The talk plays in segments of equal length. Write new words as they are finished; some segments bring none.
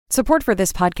Support for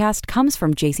this podcast comes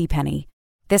from JCPenney.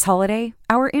 This holiday,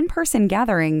 our in-person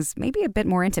gatherings may be a bit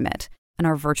more intimate, and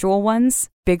our virtual ones,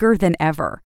 bigger than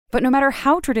ever. But no matter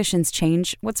how traditions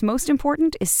change, what's most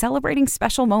important is celebrating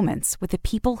special moments with the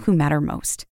people who matter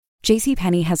most.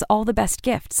 JCPenney has all the best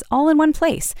gifts, all in one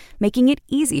place, making it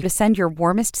easy to send your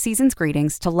warmest season's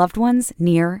greetings to loved ones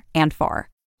near and far.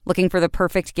 Looking for the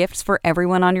perfect gifts for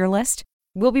everyone on your list?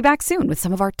 We'll be back soon with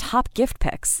some of our top gift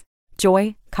picks.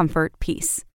 Joy, comfort,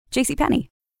 peace. JCPenney.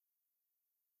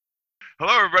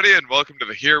 Hello, everybody, and welcome to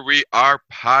the Here We Are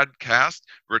podcast.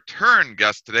 Return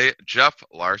guest today, Jeff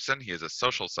Larson. He is a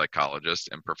social psychologist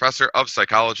and professor of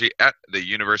psychology at the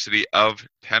University of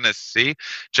Tennessee.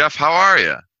 Jeff, how are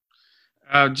you?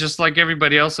 Just like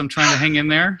everybody else, I'm trying to hang in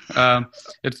there.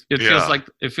 It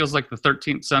feels like the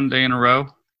 13th Sunday in a row.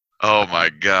 Oh my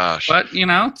gosh! But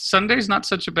Sunday's not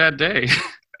such a bad day.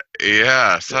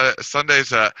 Yeah,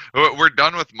 Sundays. We're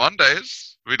done with Mondays.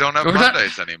 We don't have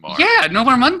Mondays anymore. Yeah, no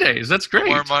more Mondays. That's great.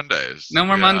 No more Mondays. No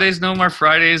more Mondays. No more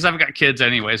Fridays. I've got kids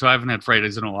anyway, so I haven't had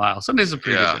Fridays in a while. Sunday's a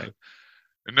pretty good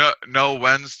day. No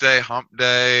Wednesday, hump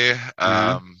day.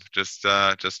 Just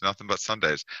nothing but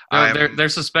Sundays. They're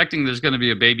suspecting there's going to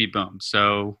be a baby boom.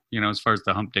 So as far as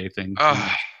the hump day thing.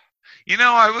 I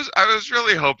was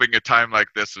really hoping a time like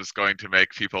this was going to make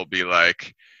people be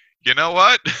like, you know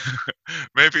what?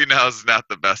 Maybe now's not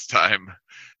the best time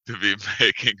to be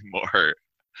making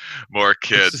more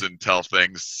kids until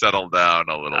things settle down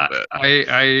a little bit.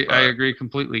 I agree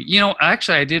completely.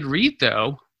 Actually, I did read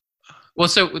though. Well,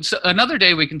 so another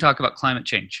day we can talk about climate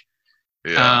change.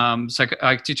 Yeah.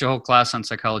 I teach a whole class on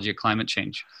psychology of climate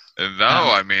change.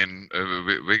 No,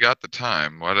 we got the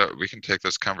time. We can take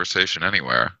this conversation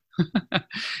anywhere.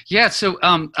 Yeah. So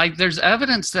there's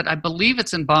evidence that I believe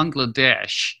it's in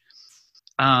Bangladesh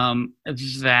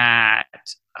that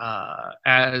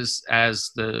as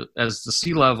the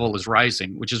sea level is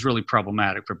rising, which is really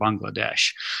problematic for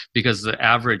Bangladesh, because the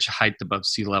average height above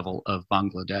sea level of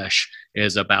Bangladesh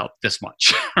is about this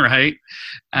much, right?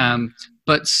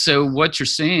 But so what you're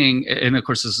seeing, and of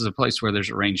course this is a place where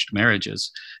there's arranged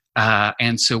marriages,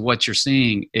 and so what you're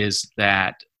seeing is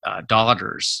that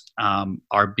daughters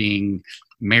are being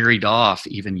married off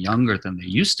even younger than they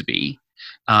used to be.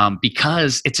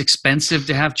 Because it's expensive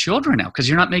to have children now, because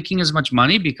you're not making as much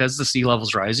money because the sea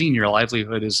level's rising and your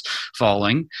livelihood is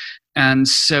falling. And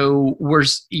so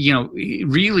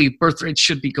really birth rates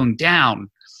should be going down,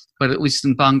 but at least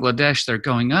in Bangladesh, they're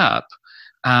going up,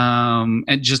 and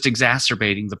just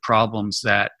exacerbating the problems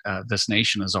that this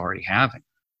nation is already having.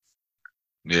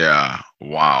 Yeah.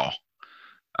 Wow.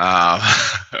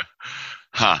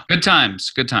 Good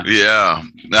times. Yeah.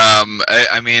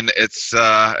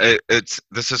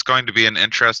 This is going to be an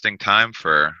interesting time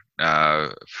for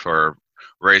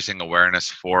raising awareness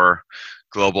for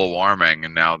global warming,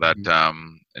 and now that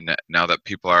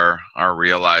people are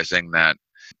realizing that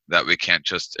we can't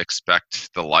just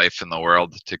expect the life in the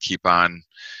world to keep on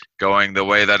going the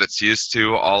way that it's used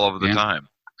to all of the time.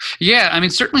 Yeah,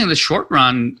 certainly in the short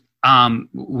run,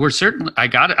 we're certainly, I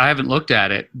haven't looked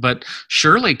at it, but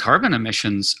surely carbon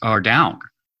emissions are down,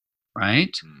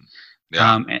 right?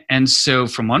 Yeah. And so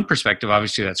from one perspective,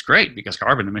 obviously that's great, because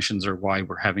carbon emissions are why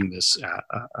we're having this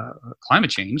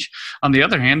climate change. On the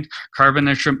other hand, carbon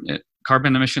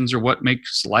emissions are what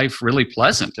makes life really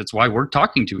pleasant. It's why we're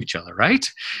talking to each other, right?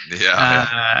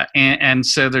 Yeah. And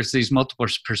so there's these multiple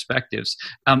perspectives.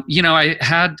 I'm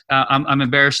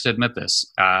embarrassed to admit this,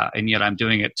 and yet I'm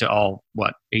doing it to all,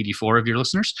 84 of your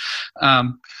listeners.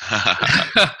 Sorry,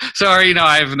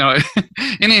 I have no.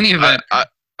 In any event.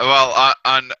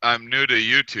 I'm new to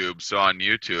YouTube, so on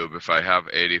YouTube, if I have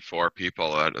 84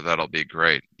 people, that'll be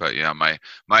great. But yeah, my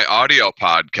audio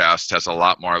podcast has a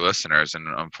lot more listeners, and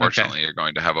unfortunately, You're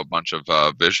going to have a bunch of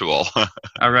visual.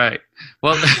 All right.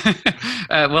 Well,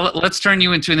 let's turn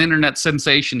you into an internet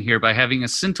sensation here by having a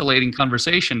scintillating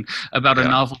conversation about a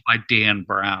novel by Dan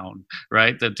Brown,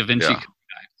 right? The Da Vinci Code guy.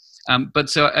 But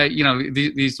so,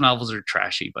 these novels are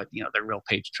trashy, but, they're real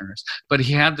page turners. But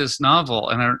he had this novel,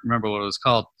 and I don't remember what it was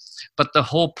called, but the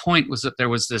whole point was that there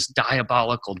was this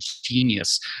diabolical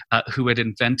genius who had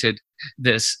invented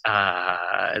this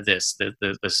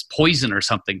poison or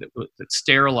something that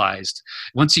sterilized.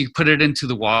 Once you put it into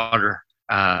the water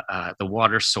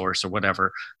source or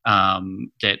whatever,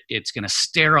 that it's going to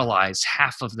sterilize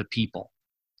half of the people.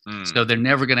 So they're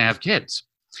never going to have kids.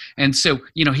 And so,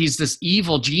 he's this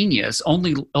evil genius.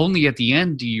 Only at the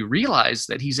end do you realize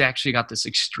that he's actually got this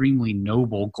extremely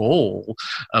noble goal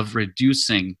of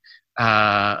reducing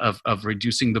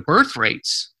the birth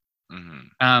rates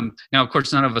Mhm. Now, of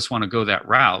course, none of us want to go that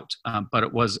route, but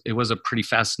it was a pretty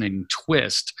fascinating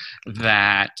twist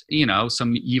that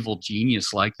some evil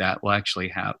genius like that will actually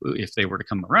have, if they were to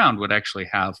come around, would actually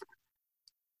have.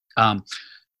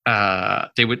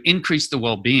 They would increase the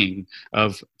well-being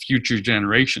of future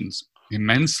generations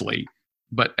immensely,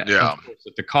 but Yeah. of course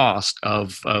at the cost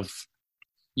of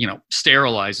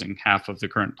sterilizing half of the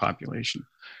current population.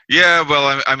 Yeah,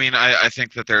 well, I mean, I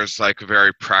think that there's like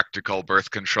very practical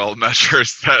birth control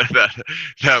measures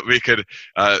that we could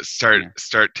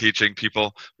start teaching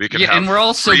people. We could have and we're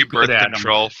also free good birth at them,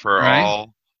 control for right?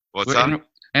 all. What's that?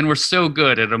 And we're so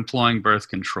good at employing birth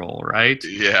control, right?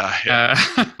 Yeah.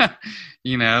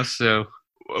 So.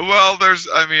 Well, there's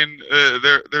been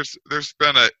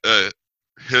a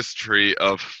history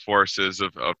of forces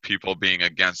of people being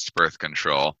against birth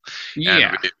control, and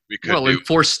Yeah. we could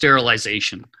enforced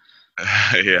sterilization.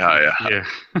 Yeah.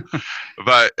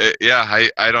 But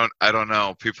I don't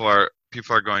know. People are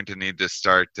going to need to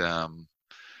start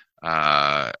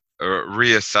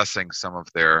reassessing some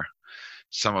of their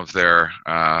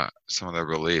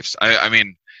beliefs. I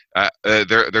mean,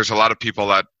 there's a lot of people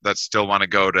that still want to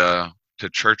go to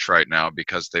church right now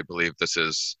because they believe this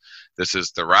is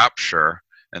the rapture,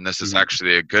 and this is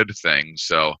actually a good thing.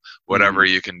 So whatever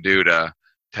you can do to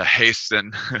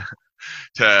hasten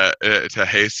to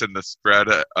hasten the spread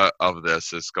of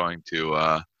this is going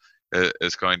to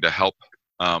help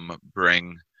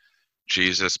bring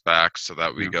Jesus back, so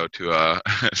that we go to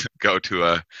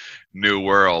a new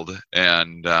world,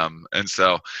 and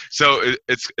so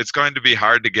it's going to be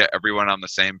hard to get everyone on the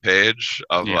same page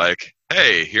of like,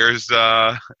 hey, here's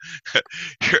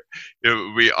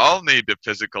we all need to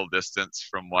physical distance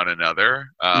from one another.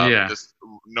 Just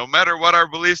no matter what our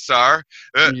beliefs are.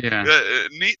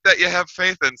 Neat that you have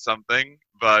faith in something,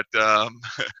 but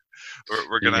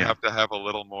we're going to have a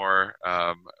little more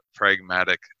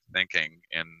pragmatic thinking.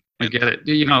 I get it.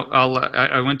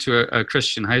 I went to a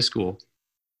Christian high school.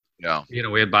 Yeah.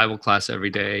 We had Bible class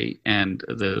every day, and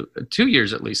the 2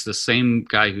 years at least, the same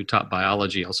guy who taught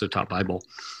biology also taught Bible.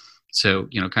 So,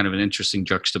 kind of an interesting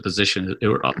juxtaposition.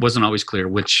 It wasn't always clear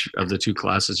which of the two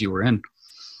classes you were in.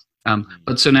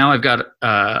 But so now I've got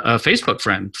a Facebook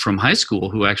friend from high school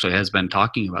who actually has been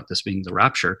talking about this being the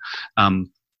rapture.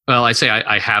 Well, I say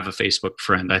I have a Facebook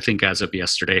friend. I think as of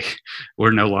yesterday,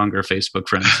 we're no longer Facebook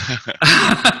friends.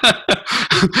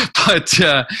 But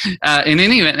in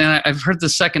any event, and I've heard the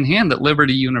secondhand that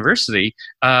Liberty University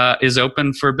is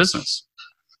open for business.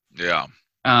 Yeah.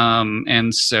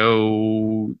 And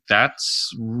so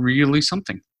that's really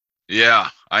something. Yeah,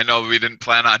 I know we didn't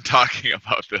plan on talking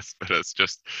about this, but it's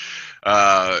just,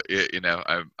 it's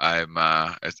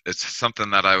something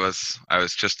that I was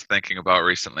just thinking about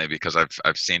recently, because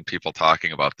I've seen people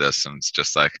talking about this, and it's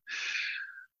just like,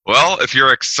 well, if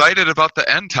you're excited about the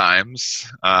end times,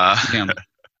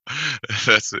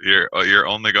 that's you're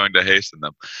only going to hasten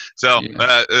them. So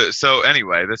so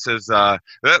anyway, this is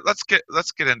let's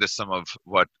get into some of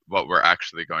what we're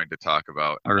actually going to talk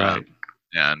about. All right.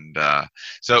 And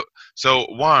so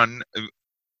one,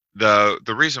 the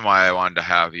reason why I wanted to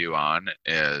have you on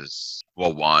is,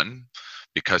 well, one,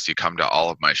 because you come to all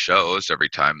of my shows every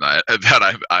time that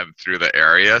I'm through the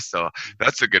area, so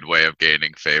that's a good way of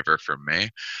gaining favor from me.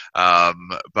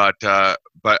 But I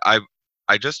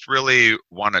just really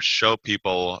want to show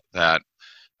people that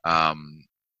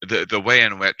the way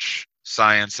in which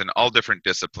science and all different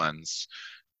disciplines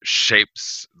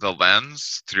shapes the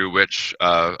lens through which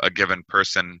a given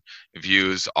person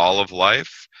views all of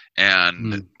life,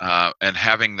 and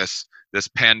having this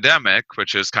pandemic,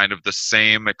 which is kind of the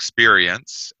same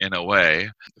experience in a way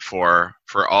for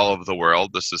all of the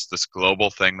world. This is this global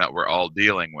thing that we're all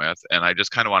dealing with, and I just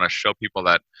kind of want to show people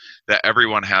that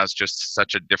everyone has just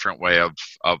such a different way of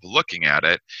looking at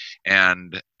it,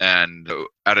 and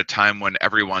at a time when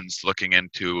everyone's looking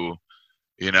into,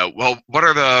 well, what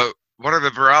are the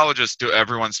virologists do?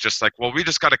 Everyone's just like, well, we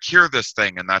just got to cure this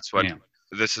thing, and that's what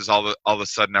this is. All of a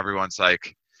sudden, everyone's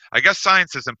like, I guess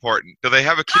science is important. Do they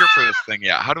have a cure for this thing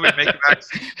yet? How do we make a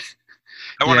vaccine?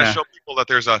 I want to show people that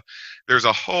there's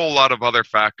a whole lot of other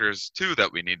factors too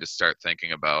that we need to start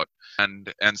thinking about.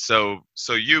 And so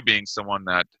you, being someone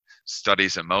that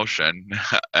studies emotion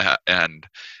and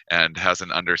has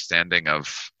an understanding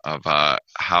of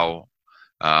how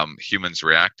humans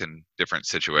react in different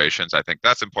situations, I think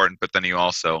that's important. But then you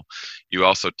also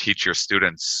teach your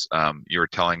students. You were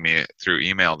telling me through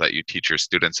email that you teach your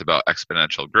students about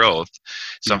exponential growth,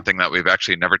 something that we've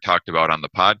actually never talked about on the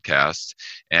podcast.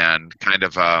 And kind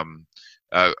of,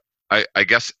 I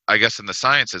guess in the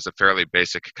science is a fairly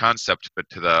basic concept, but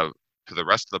to to the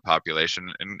rest of the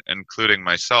population, including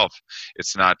myself,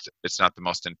 it's not the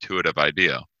most intuitive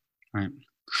idea. Right.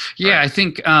 Yeah, Right. I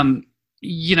think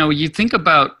you think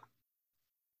about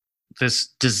this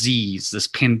disease, this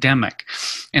pandemic,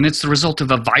 and it's the result of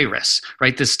a virus,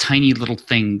 right? This tiny little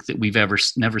thing that we've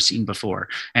never seen before,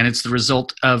 and it's the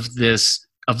result of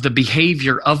the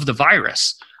behavior of the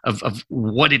virus, of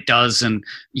what it does, and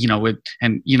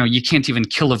you can't even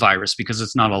kill a virus because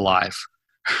it's not alive.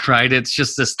 Right, it's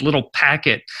just this little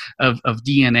packet of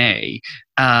DNA,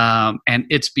 and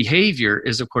its behavior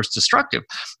is, of course, destructive.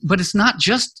 But it's not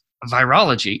just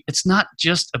virology. It's not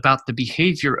just about the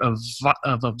behavior of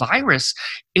a virus.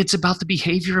 It's about the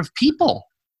behavior of people,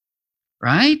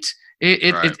 right?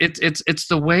 Right. It's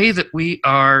the way that we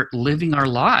are living our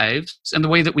lives and the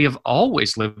way that we have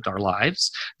always lived our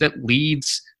lives that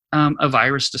leads a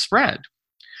virus to spread.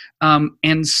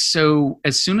 And so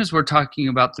as soon as we're talking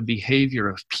about the behavior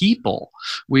of people,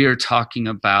 we are talking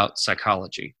about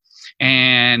psychology.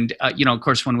 And, of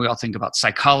course, when we all think about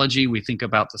psychology, we think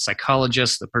about the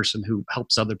psychologist, the person who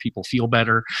helps other people feel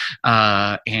better.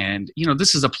 And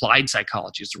this is applied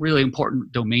psychology. It's a really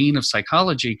important domain of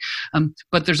psychology.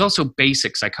 But there's also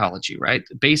basic psychology, right?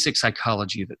 Basic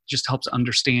psychology that just helps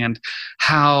understand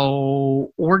how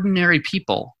ordinary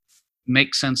people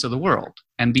make sense of the world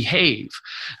and behave,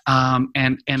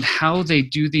 and how they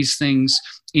do these things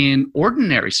in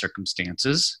ordinary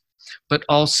circumstances, but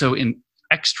also in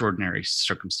extraordinary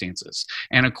circumstances.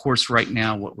 And of course, right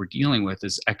now, what we're dealing with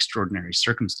is extraordinary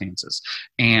circumstances.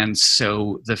 And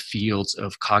so the fields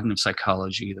of cognitive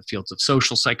psychology, the fields of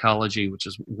social psychology, which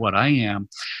is what I am,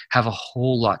 have a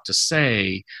whole lot to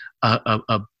say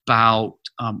about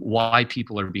why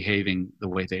people are behaving the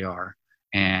way they are,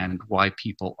 and why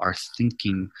people are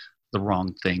thinking the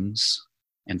wrong things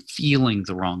and feeling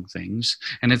the wrong things.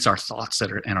 And it's our thoughts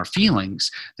and our feelings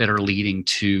that are leading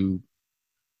to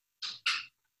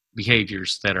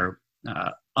behaviors that are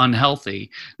unhealthy,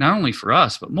 not only for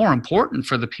us, but more important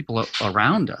for the people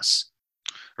around us.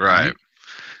 Right.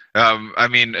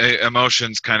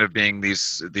 Emotions kind of being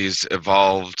these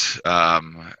evolved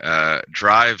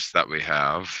drives that we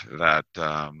have that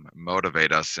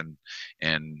motivate us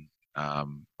in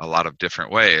a lot of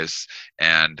different ways,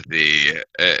 and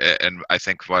I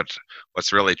think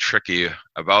what's really tricky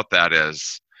about that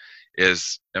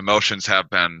is emotions have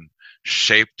been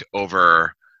shaped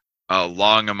over a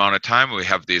long amount of time. We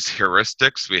have these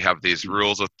heuristics, we have these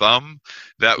rules of thumb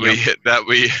that we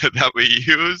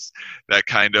use that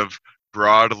kind of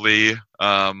broadly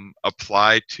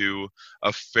apply to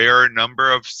a fair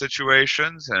number of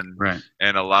situations,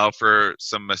 and allow for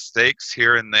some mistakes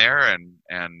here and there,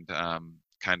 and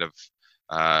kind of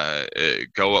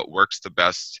go what works the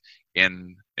best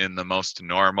in the most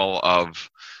normal of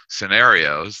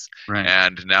scenarios. Right.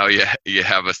 And now you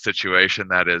have a situation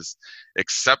that is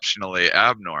exceptionally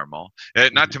abnormal.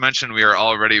 Not to mention, we are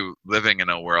already living in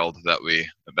a world that we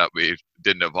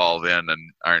didn't evolve in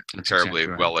and aren't That's terribly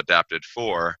exactly right. well adapted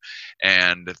for.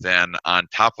 And then on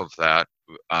top of that,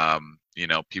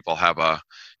 people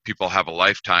have a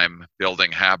lifetime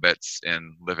building habits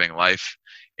and living life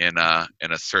in a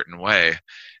certain way.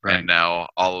 Right. And now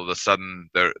all of a sudden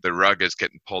the rug is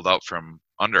getting pulled out from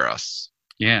under us.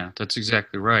 Yeah, that's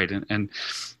exactly right. And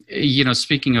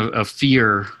speaking of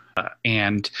fear,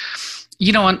 and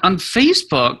on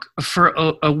Facebook for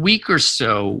a week or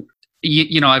so,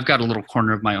 I've got a little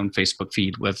corner of my own Facebook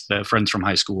feed with friends from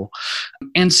high school,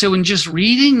 and so in just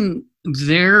reading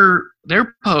their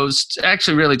posts,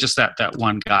 actually, really just that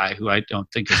one guy who I don't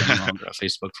think is any longer a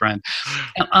Facebook friend.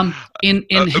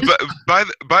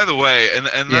 By the way, and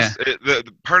Yeah. that's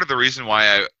the part of the reason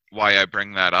why I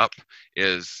bring that up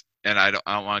is. And I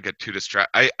don't want to get too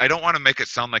distracted. I don't want to make it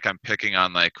sound like I'm picking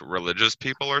on like religious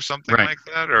people or something Right. like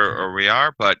that, or we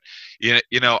are. But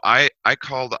I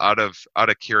called out of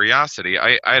curiosity.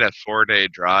 I had a 4-day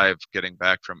drive getting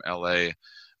back from LA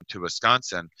to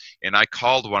Wisconsin, and I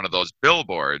called one of those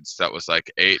billboards that was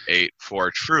like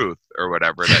 884 truth or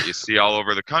whatever that you see all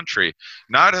over the country,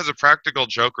 not as a practical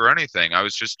joke or anything. I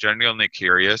was just genuinely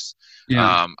curious.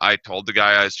 Yeah. I told the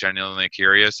guy I was genuinely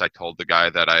curious. I told the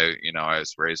guy that I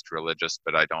was raised religious,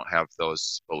 but I don't have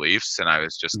those beliefs, and I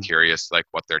was just curious, like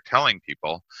what they're telling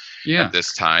people at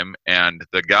this time. And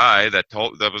the guy that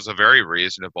was a very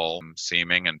reasonable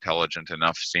seeming, intelligent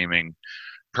enough seeming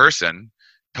person,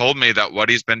 told me that what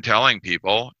he's been telling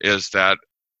people is that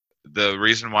the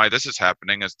reason why this is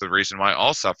happening is the reason why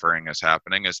all suffering is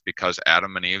happening is because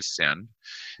Adam and Eve sinned,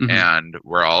 and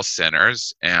we're all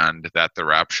sinners, and that the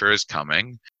rapture is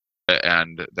coming,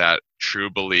 and that true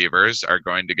believers are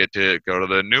going to get to go to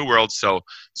the new world. So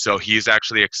he's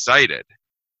actually excited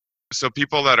So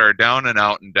people that are down and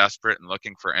out and desperate and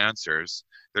looking for answers,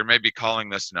 they're maybe calling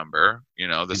this number,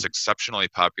 this exceptionally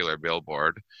popular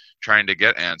billboard, trying to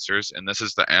get answers, and this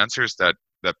is the answers that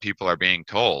people are being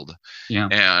told. Yeah.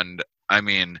 And I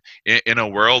mean, in a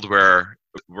world where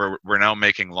we're now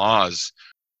making laws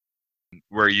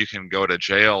where you can go to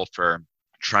jail for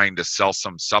trying to sell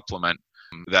some supplement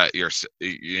that you're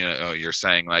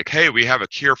saying like, hey, we have a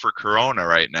cure for corona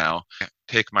right now,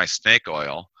 take my snake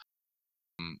oil.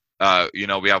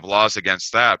 We have laws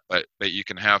against that, but you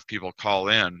can have people call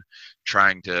in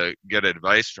trying to get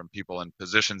advice from people in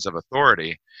positions of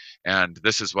authority, and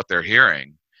this is what they're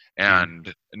hearing.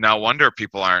 And no wonder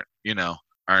people aren't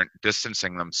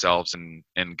distancing themselves and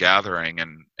gathering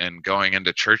and going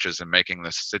into churches and making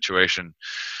this situation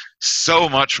so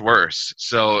much worse.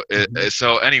 So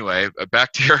so anyway,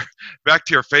 back to your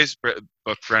Facebook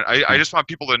friend. I just want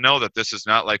people to know that this is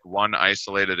not like one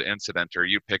isolated incident or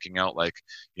you picking out like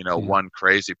one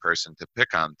crazy person to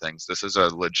pick on things. This is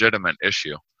a legitimate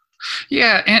issue.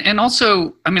 Yeah, and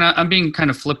also, I mean, I'm being kind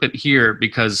of flippant here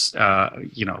because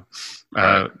talking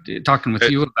with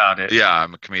you about it. Yeah,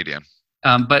 I'm a comedian.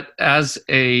 But as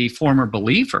a former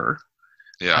believer,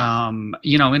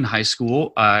 in high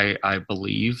school, I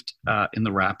believed in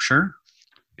the rapture.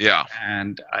 Yeah.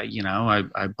 And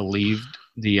I believed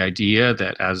the idea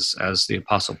that as the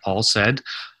Apostle Paul said,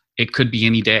 it could be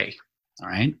any day. All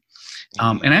right.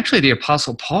 And actually, the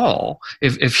Apostle Paul,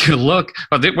 if you look,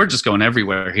 we're just going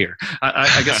everywhere here.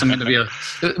 I guess I'm going to be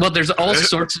there's all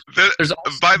sorts.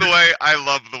 By the way, I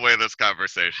love the way this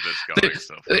conversation is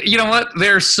going. You know what?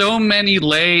 There are so many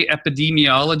lay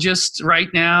epidemiologists right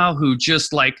now who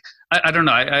just like, I don't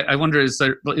know. I wonder, is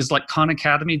like Khan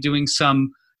Academy doing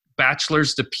some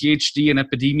bachelor's to PhD in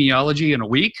epidemiology in a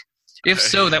week? If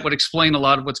so, that would explain a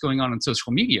lot of what's going on in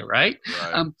social media, right?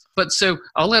 But so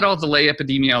I'll let all the lay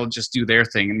epidemiologists do their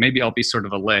thing, and maybe I'll be sort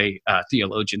of a lay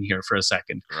theologian here for a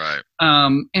second. Right.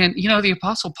 And the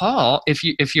Apostle Paul,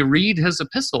 if you read his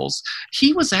epistles,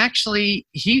 he was actually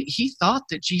he thought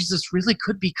that Jesus really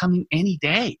could be coming any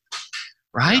day,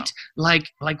 right? Yeah.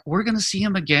 Like we're going to see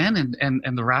him again, and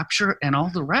the rapture and all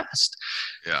the rest.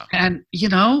 Yeah. And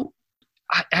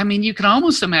I mean, you can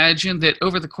almost imagine that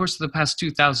over the course of the past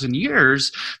 2,000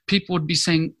 years, people would be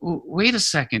saying, wait a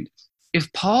second, if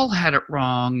Paul had it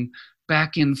wrong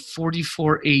back in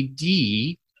 44 AD,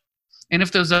 and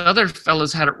if those other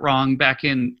fellows had it wrong back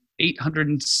in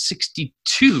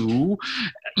 862,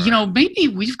 maybe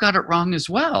we've got it wrong as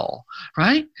well,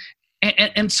 right?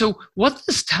 And so what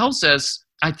this tells us,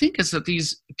 I think, is that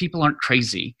these people aren't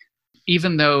crazy,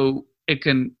 even though it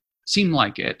can seem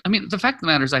like it. I mean, the fact of the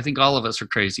matter is, I think all of us are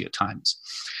crazy at times.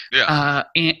 Yeah.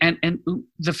 And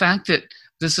the fact that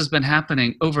this has been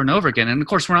happening over and over again, and of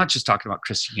course, we're not just talking about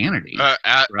Christianity. Right?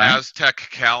 Aztec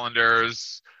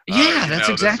calendars. Yeah, that's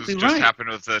exactly this right. Just happened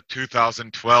with the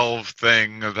 2012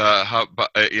 thing. I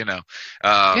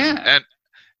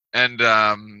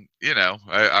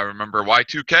remember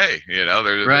Y2K.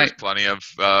 There's plenty of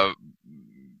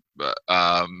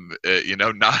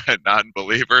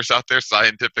non-believers out there,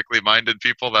 scientifically minded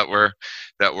people that were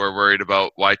worried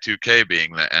about Y2K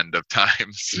being the end of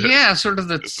times. Yeah, sort of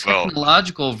the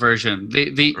technological version.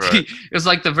 It was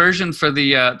like the version for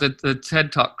the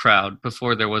TED Talk crowd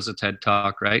before there was a TED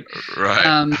Talk, right?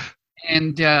 Right.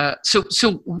 So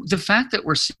the fact that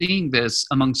we're seeing this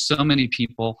among so many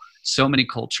people, so many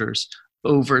cultures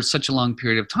over such a long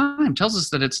period of time tells us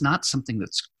that it's not something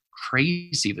that's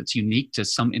crazy, that's unique to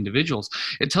some individuals.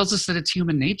 It tells us that it's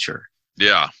human nature.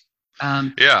 Yeah.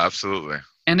 Absolutely.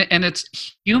 And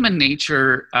it's human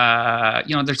nature.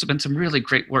 There's been some really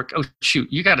great work. Oh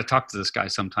shoot, you got to talk to this guy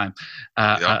sometime.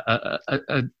 I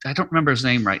don't remember his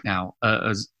name right now.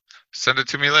 Send it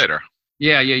to me later.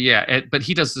 Yeah. But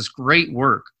he does this great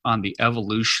work on the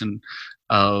evolution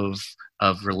of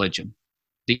religion,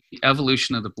 the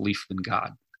evolution of the belief in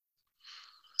God.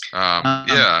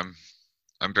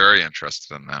 I'm very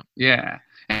interested in that. Yeah.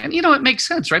 And, it makes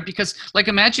sense, right? Because like,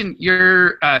 imagine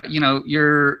you're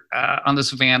on the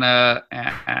savannah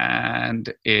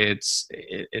and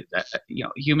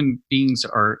human beings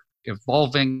are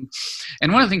evolving.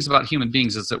 And one of the things about human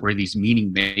beings is that we're these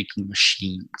meaning-making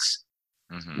machines.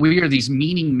 Mm-hmm. We are these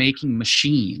meaning-making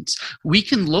machines. We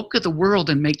can look at the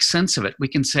world and make sense of it. We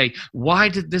can say, why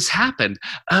did this happen?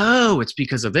 Oh, it's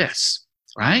because of this,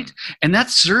 right? And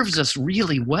that serves us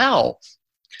really well.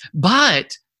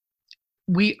 But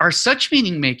we are such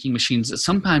meaning-making machines that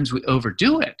sometimes we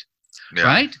overdo it,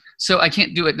 right? So I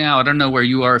can't do it now. I don't know where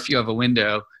you are if you have a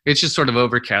window. It's just sort of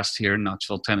overcast here in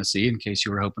Knoxville, Tennessee, in case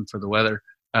you were hoping for the weather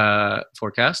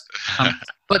forecast.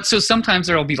 But so sometimes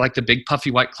there'll be like the big puffy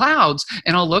white clouds,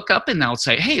 and I'll look up and they'll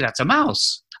say, "Hey, that's a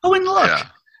mouse." Oh, and look,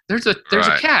 there's a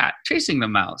cat chasing the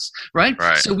mouse, right?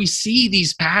 So we see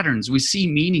these patterns, we see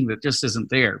meaning that just isn't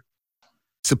there.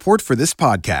 Support for this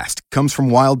podcast comes from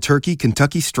Wild Turkey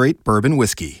Kentucky Straight Bourbon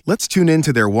Whiskey. Let's tune in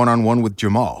to their one-on-one with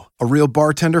Jamal, a real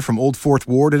bartender from Old Fourth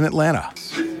Ward in Atlanta.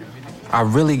 I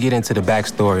really get into the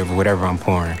backstory of whatever I'm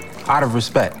pouring, out of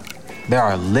respect. There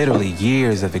are literally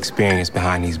years of experience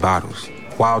behind these bottles.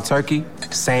 Wild Turkey,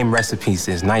 same recipe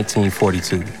since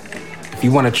 1942. If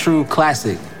you want a true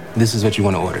classic, this is what you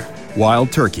want to order.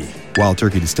 Wild Turkey. Wild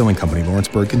Turkey Distilling Company,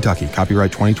 Lawrenceburg, Kentucky.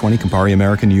 Copyright 2020, Campari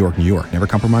American, New York, New York. Never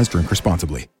compromise, drink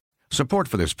responsibly. Support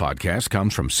for this podcast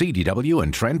comes from CDW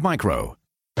and Trend Micro.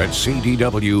 At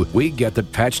CDW, we get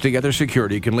that patched-together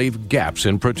security can leave gaps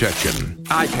in protection.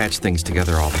 I patch things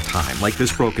together all the time, like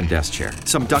this broken desk chair.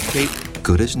 Some duct tape,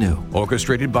 good as new.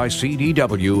 Orchestrated by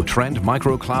CDW, Trend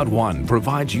Micro Cloud One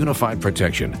provides unified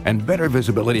protection and better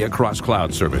visibility across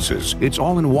cloud services. It's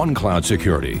all-in-one cloud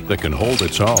security that can hold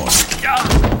its own.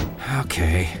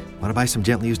 Okay. Want to buy some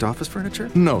gently used office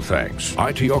furniture? No thanks.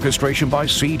 IT orchestration by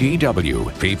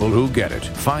CDW. People who get it.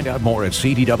 Find out more at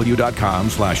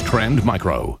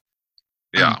cdw.com/trendmicro.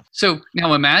 Yeah. So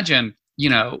now imagine,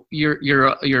 you're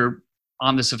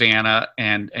on the savannah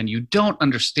and you don't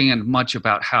understand much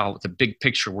about how the big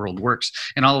picture world works,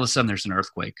 and all of a sudden there's an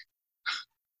earthquake.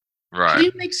 Right. How do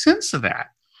you make sense of that?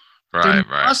 There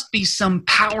must be some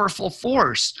powerful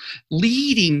force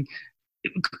leading.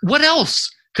 What else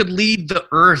could lead the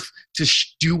earth to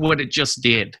do what it just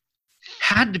did?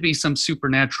 Had to be some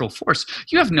supernatural force.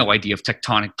 You have no idea of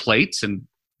tectonic plates and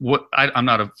what. I'm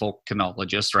not a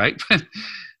volcanologist, right?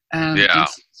 And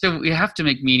so we have to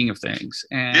make meaning of things.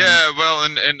 And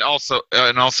and also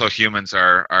humans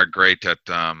are great at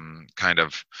kind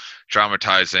of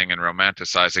dramatizing and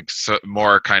romanticizing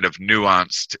more kind of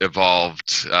nuanced,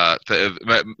 evolved,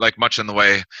 like much in the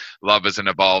way love is an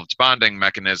evolved bonding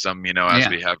mechanism. As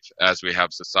we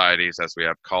have societies, as we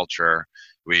have culture,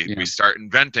 we start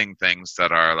inventing things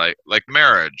that are like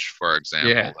marriage, for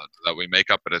example, that we make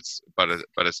up, but it's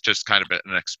just kind of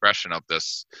an expression of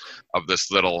this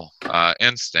little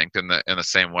instinct. In the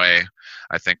same way,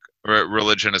 I think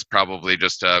religion is probably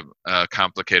just a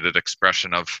complicated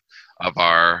expression of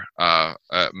our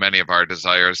many of our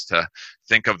desires to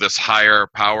think of this higher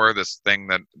power, this thing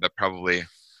that probably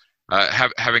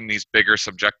having these bigger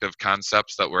subjective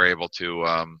concepts that we're able to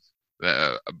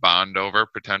bond over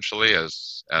potentially,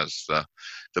 as the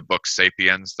book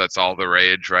 *Sapiens*, that's all the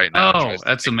rage right now. Oh,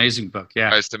 that's an amazing book. Yeah,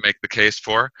 tries to make the case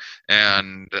for,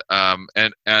 and I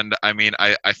mean,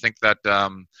 I think that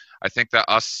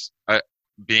us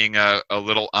being a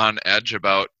little on edge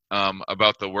about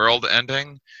the world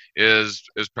ending is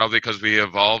probably because we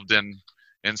evolved in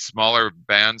smaller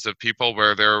bands of people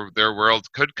where their world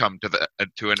could come to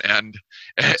an end.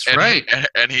 That's right.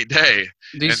 Any day.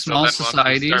 These small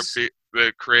societies.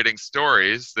 Creating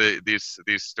stories. These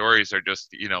stories are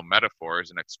just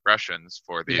metaphors and expressions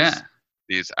for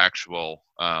these actual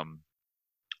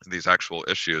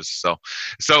issues. So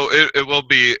it will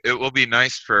be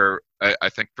nice for I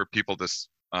think for people to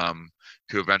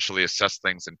eventually assess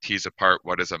things and tease apart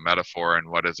what is a metaphor and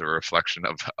what is a reflection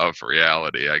of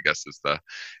reality, I guess is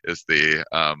the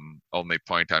only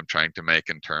point I'm trying to make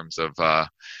in terms of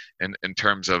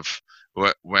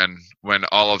when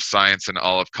all of science and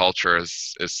all of culture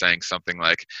is saying something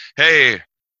like, hey,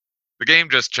 the game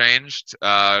just changed,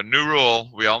 new rule,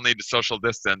 we all need to social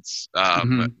distance.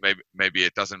 Maybe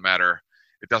it doesn't matter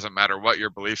what your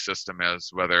belief system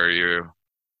is, whether you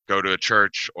go to a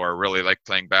church or really like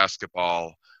playing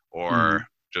basketball or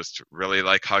just really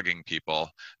like hugging people.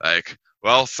 Like,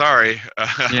 well, sorry,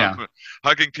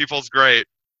 hugging people's great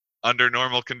under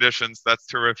normal conditions, that's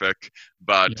terrific,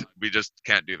 but we just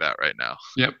can't do that right now.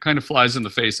 Yep, kind of flies in the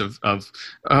face of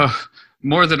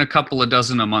more than a couple of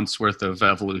dozen a month's worth of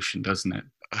evolution, doesn't it?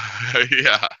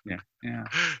 Yeah.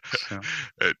 So.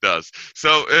 It does.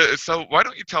 So why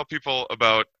don't you tell people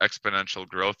about exponential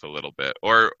growth a little bit,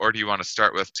 or do you want to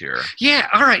start with here? Yeah.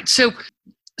 All right. So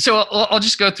I'll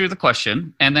just go through the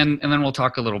question, and then we'll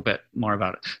talk a little bit more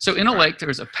about it. So in a lake,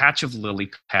 there's a patch of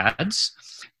lily pads.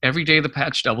 Every day, the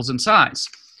patch doubles in size.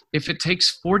 If it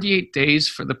takes 48 days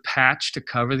for the patch to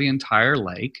cover the entire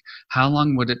lake, how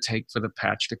long would it take for the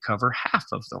patch to cover half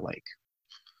of the lake?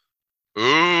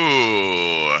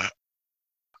 Ooh.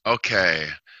 Okay.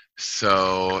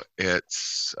 So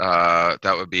it's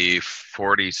that would be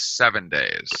 47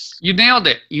 days. You nailed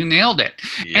it.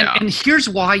 Yeah. And here's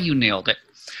why you nailed it.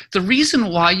 The reason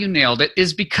why you nailed it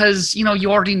is because, you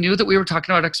already knew that we were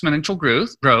talking about exponential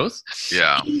growth.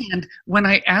 Yeah. And when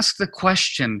I asked the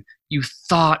question, you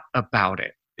thought about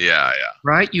it. Yeah.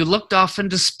 Right? You looked off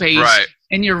into space, Right.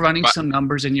 and you're running some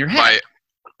numbers in your head.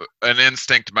 An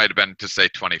instinct might have been to say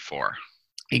 24.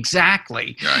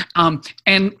 Exactly. Right.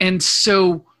 And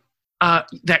so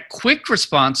that quick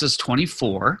response is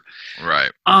 24.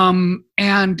 Right.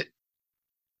 And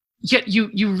yet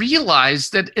you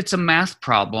realize that it's a math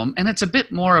problem, and it's a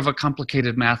bit more of a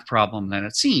complicated math problem than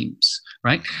it seems,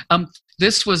 right?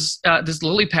 This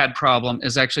lily pad problem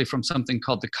is actually from something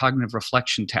called the cognitive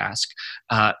reflection task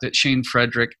that Shane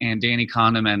Frederick and Danny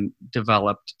Kahneman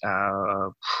developed. I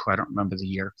don't remember the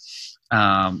year,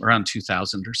 around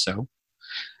 2000 or so.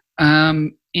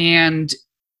 And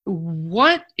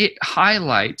what it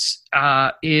highlights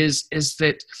is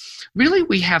that really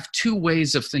we have two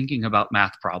ways of thinking about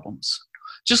math problems.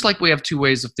 Just like we have two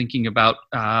ways of thinking about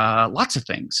lots of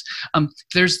things.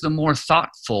 There's the more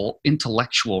thoughtful,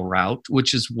 intellectual route,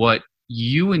 which is what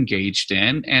you engaged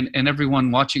in, and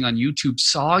everyone watching on YouTube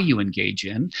saw you engage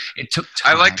in. It took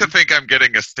time. I like to think I'm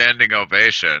getting a standing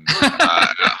ovation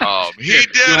at home. He did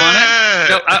it!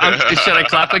 No, should I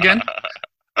clap again?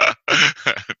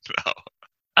 No.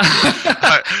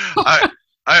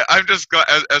 I'm just glad,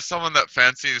 as someone that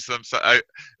fancies themselves.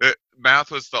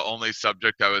 Math was the only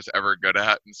subject I was ever good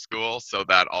at in school, so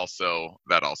that also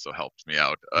helped me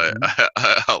out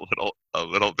a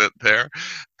little bit there.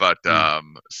 But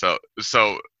so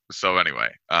anyway.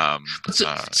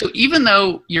 So even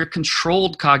though your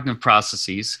controlled cognitive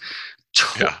processes,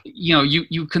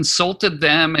 you consulted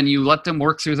them and you let them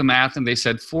work through the math, and they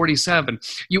said 47.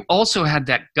 You also had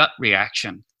that gut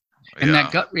reaction. And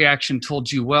that gut reaction told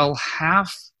you, well,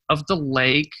 half of the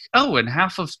lake, and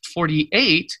half of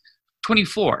 48,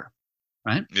 24,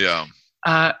 right? Yeah.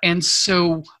 And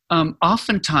so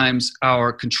oftentimes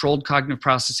our controlled cognitive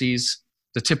processes,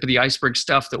 the tip of the iceberg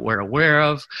stuff that we're aware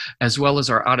of, as well as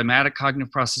our automatic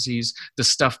cognitive processes, the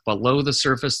stuff below the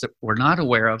surface that we're not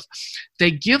aware of,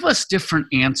 they give us different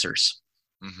answers.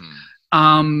 Mm-hmm.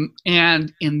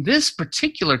 And in this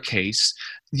particular case,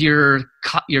 your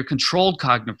controlled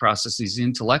cognitive processes, the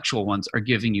intellectual ones, are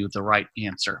giving you the right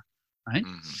answer, right?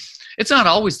 Mm-hmm. It's not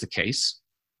always the case.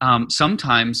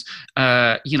 Sometimes,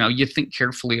 you think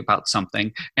carefully about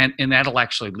something, and that'll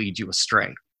actually lead you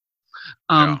astray.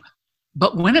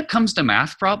 But when it comes to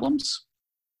math problems,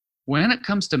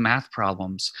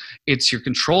 it's your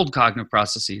controlled cognitive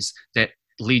processes that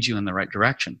lead you in the right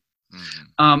direction.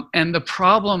 Mm-hmm. And the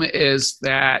problem is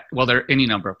that, there are any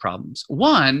number of problems.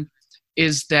 One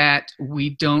is that we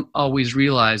don't always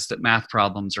realize that math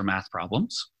problems are math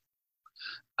problems.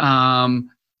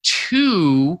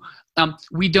 Two,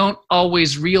 we don't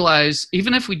always realize,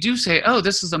 even if we do say,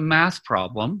 this is a math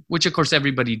problem, which of course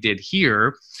everybody did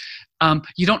here,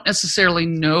 you don't necessarily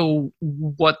know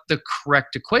what the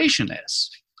correct equation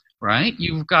is, right?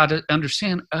 You've got to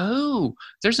understand,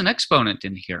 there's an exponent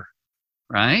in here,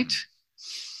 right?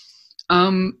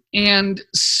 And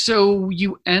so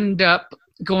you end up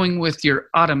going with your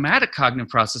automatic cognitive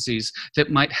processes that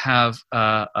might have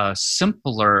a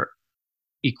simpler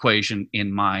equation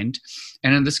in mind.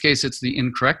 And in this case, it's the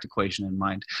incorrect equation in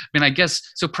mind. I mean, I guess,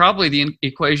 so probably the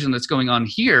equation that's going on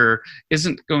here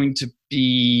isn't going to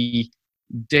be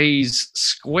days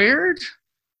squared.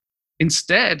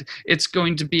 Instead, it's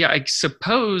going to be, I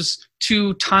suppose,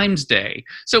 2 times day.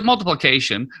 So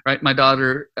multiplication, right? My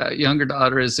younger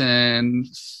daughter is in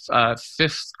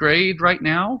 5th grade right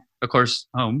now. Of course,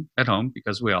 at home,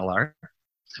 because we all are.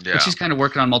 Yeah. But she's kind of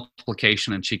working on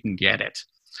multiplication, and she can get it.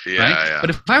 Yeah, right? yeah. But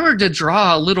if I were to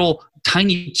draw a little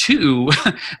tiny 2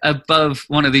 above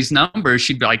one of these numbers,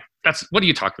 she'd be like, what are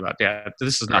you talking about, Dad?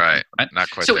 This is not right. Right? Not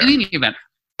quite so there. In any event,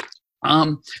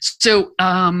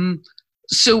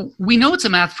 so we know it's a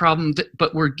math problem,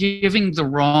 but we're using the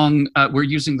wrong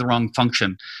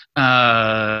function.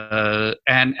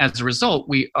 And as a result,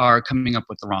 we are coming up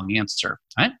with the wrong answer,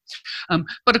 right?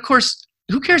 But of course,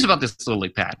 who cares about this lily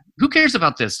pad? Who cares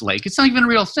about this lake? It's not even a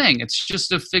real thing. It's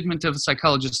just a figment of a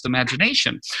psychologist's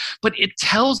imagination. But it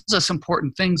tells us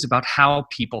important things about how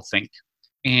people think,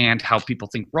 and how people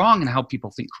think wrong, and how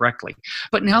people think correctly.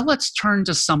 But now let's turn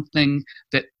to something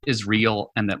that is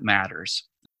real and that matters.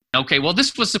 Okay, well,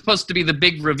 this was supposed to be the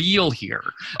big reveal here.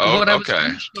 What I was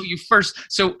going to show you first.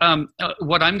 So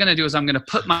what I'm going to do is I'm going to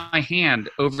put my hand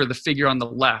over the figure on the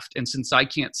left, and since I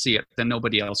can't see it, then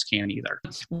nobody else can either.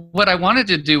 What I wanted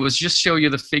to do was just show you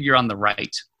the figure on the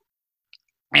right.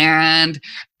 And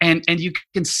you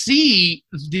can see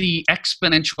the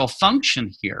exponential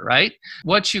function here, right?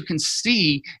 What you can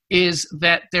see is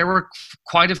that there were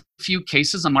quite a few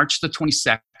cases on March the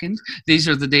 22nd. These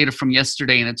are the data from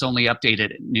yesterday, and it's only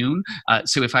updated at noon.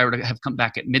 So if I were to have come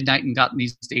back at midnight and gotten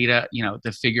these data,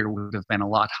 the figure would have been a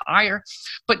lot higher.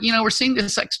 But, we're seeing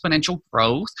this exponential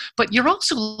growth. But you're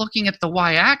also looking at the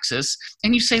y-axis,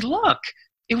 and you say, look,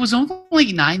 it was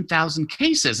only 9,000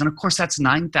 cases. And of course, that's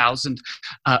 9,000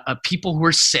 people who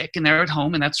are sick and they're at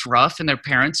home, and that's rough. And their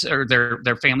parents or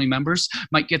their family members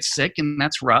might get sick, and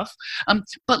that's rough.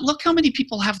 But look how many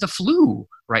people have the flu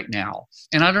right now.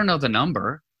 And I don't know the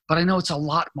number, but I know it's a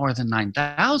lot more than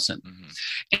 9,000. Mm-hmm.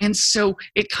 And so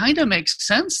it kind of makes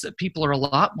sense that people are a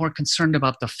lot more concerned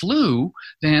about the flu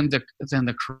than the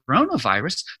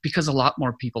coronavirus, because a lot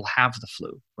more people have the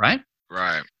flu, right?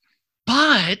 Right.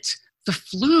 But the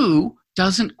flu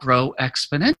doesn't grow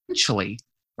exponentially,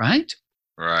 right?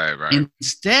 Right.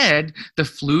 Instead, the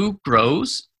flu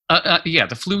grows.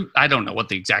 The flu, I don't know what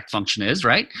the exact function is,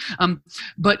 right?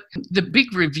 But the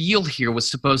big reveal here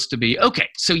was supposed to be, okay,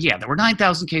 so there were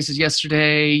 9,000 cases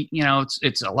yesterday.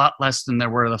 It's a lot less than there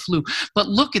were of the flu. But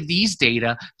look at these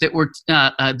data that were,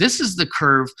 this is the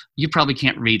curve. You probably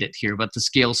can't read it here, but the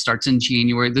scale starts in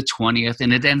January the 20th,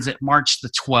 and it ends at March the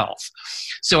 12th.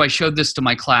 So I showed this to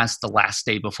my class the last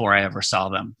day before I ever saw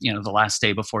them, the last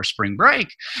day before spring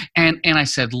break. And I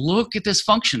said, look at this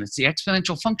function. It's the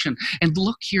exponential function. And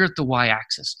look here at the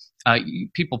y-axis.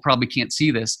 People probably can't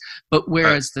see this, but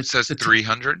whereas it says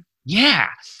 300? Yeah.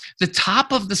 The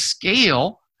top of the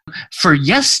scale for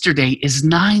yesterday is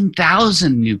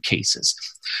 9,000 new cases.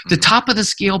 The top of the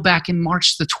scale back in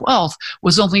March the 12th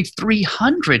was only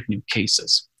 300 new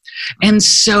cases. And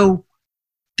so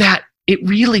that it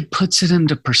really puts it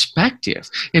into perspective.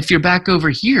 If you're back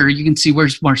over here, you can see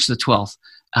where's March the 12th.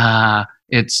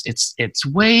 It's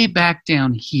way back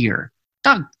down here.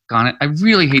 Doggone it. I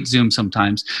really hate Zoom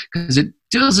sometimes because it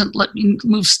doesn't let me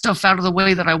move stuff out of the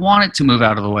way that I want it to move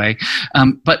out of the way.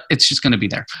 But it's just going to be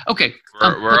there. Okay.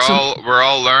 We're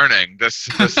all learning this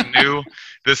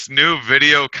new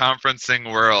video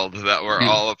conferencing world that we're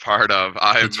all a part of.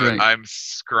 I'm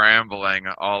scrambling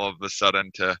all of a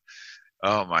sudden to.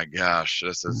 Oh my gosh,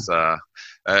 this is a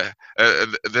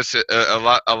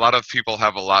lot of people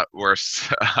have a lot worse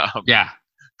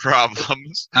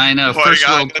problems. I know, first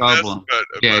world problem. But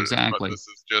exactly. But this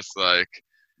is just like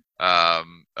of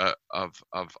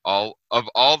all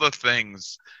the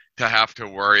things to have to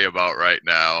worry about right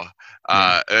now.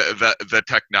 The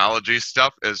technology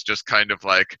stuff is just kind of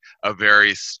like a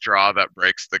very straw that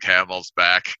breaks the camel's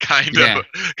back kind of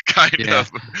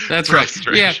that's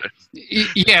frustration. Right.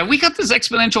 Yeah, we got this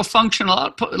exponential function. A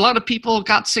lot of people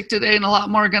got sick today, and a lot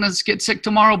more are going to get sick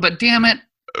tomorrow. But damn it,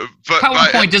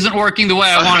 PowerPoint isn't working the way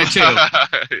I want it to.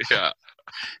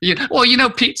 Yeah. Well,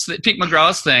 Pete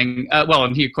McGraw's thing.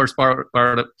 And he of course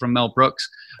borrowed it from Mel Brooks.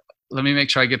 Let me make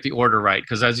sure I get the order right,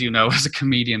 because as you know, as a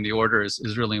comedian, the order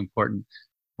is really important.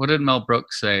 What did Mel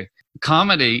Brooks say?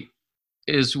 Comedy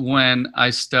is when I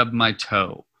stub my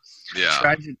toe. Yeah.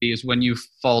 Tragedy is when you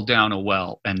fall down a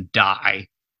well and die.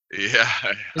 Yeah.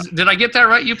 Did I get that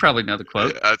right? You probably know the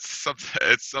quote. It's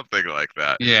something like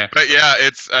that. Yeah. But yeah,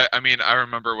 I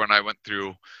remember when I went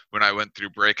through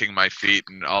breaking my feet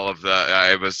and all of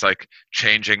I was like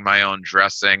changing my own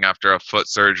dressing after a foot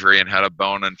surgery and had a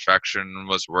bone infection and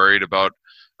was worried about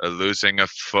losing a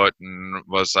foot and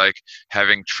was like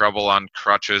having trouble on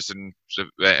crutches and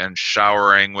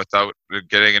showering without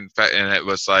getting infected. And it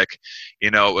was like,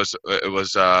 it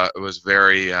was a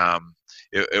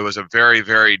very,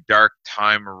 very dark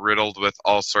time riddled with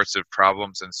all sorts of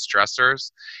problems and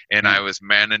stressors. And I was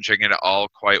managing it all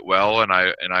quite well. And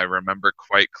I remember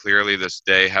quite clearly this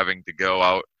day having to go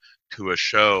out to a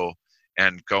show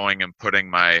and going and putting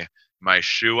my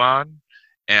shoe on.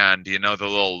 And, the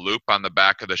little loop on the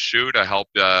back of the shoe to help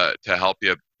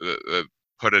you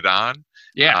put it on.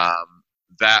 Yeah.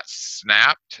 That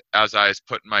snapped as I was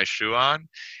putting my shoe on,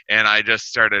 and I just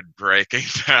started breaking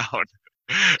down.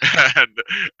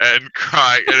 and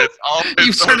crying, and it's all.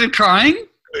 You started crying?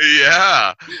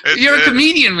 Yeah. You're a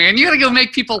comedian, man. You got to go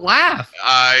make people laugh.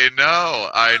 I know,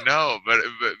 but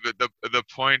the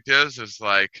point is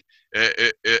like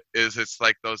it's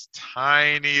like those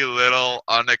tiny little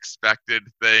unexpected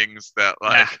things that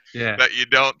that you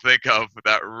don't think of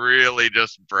that really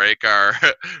just break our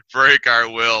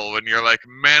will when you're like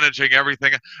managing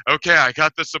everything. Okay, I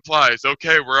got the supplies.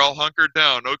 Okay, we're all hunkered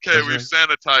down. Okay, we've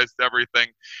sanitized everything.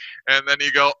 And then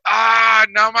you go,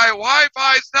 now my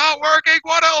Wi-Fi's not working.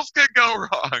 What else could go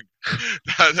wrong?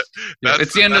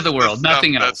 It's the end of the world.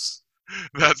 Nothing else.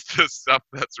 that's the stuff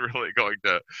that's really going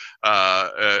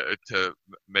to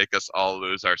make us all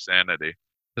lose our sanity.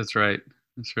 That's right.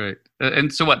 That's right.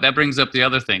 And so what? That brings up the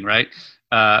other thing, right?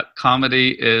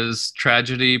 Comedy is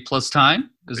tragedy plus time.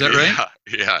 Is that right?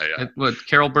 Yeah. What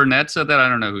Carol Burnett said that? I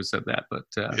don't know who said that, but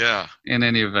yeah. In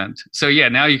any event. So yeah,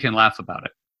 now you can laugh about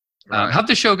it. Right. How'd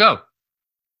the show go?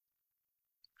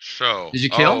 Did you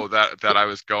kill? Oh, that I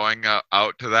was going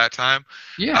out to that time?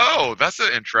 Yeah. Oh, that's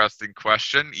an interesting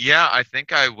question. Yeah, I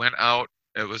think I went out.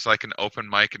 It was like an open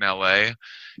mic in LA,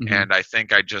 and I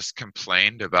think I just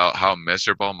complained about how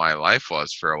miserable my life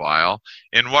was for a while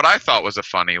in what I thought was a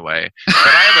funny way. But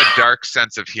I have a dark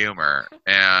sense of humor,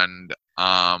 and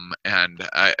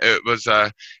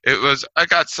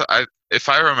if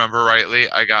I remember rightly,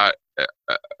 I got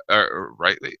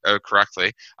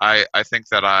correctly. I think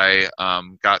that I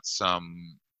got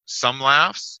some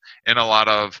laughs and a lot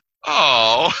of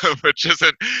which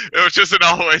isn't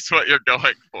always what you're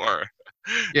going for.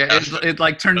 Yeah, it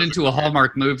like turned into a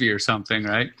Hallmark movie or something,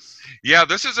 right? Yeah,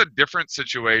 this is a different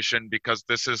situation because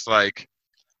this is like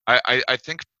I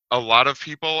think a lot of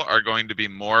people are going to be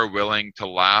more willing to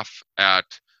laugh at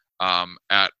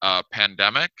a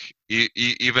pandemic,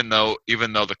 even though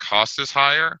the cost is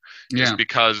higher, just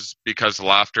because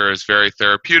laughter is very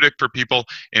therapeutic for people,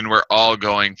 and we're all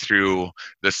going through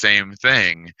the same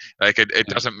thing. Like it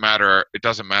doesn't matter. It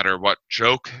doesn't matter what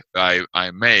joke I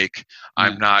make.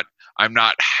 I'm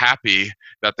not happy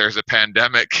that there's a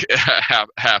pandemic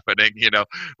happening. You know,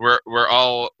 we're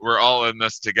all in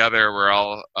this together. We're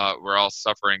all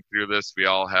suffering through this. We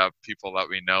all have people that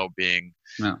we know being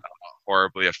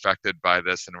horribly affected by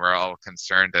this, and we're all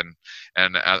concerned.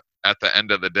 And at the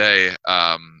end of the day,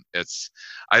 I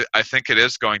think it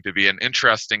is going to be an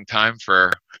interesting time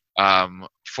for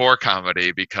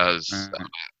comedy because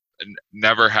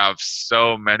never have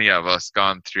so many of us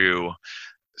gone through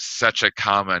such a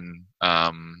common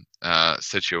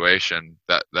situation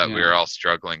that we were all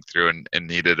struggling through and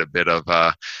needed a bit of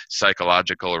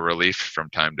psychological relief from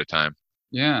time to time.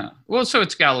 Yeah. Well, so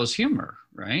it's gallows humor,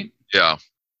 right? Yeah.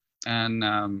 And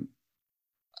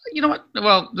you know what?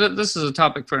 Well, this is a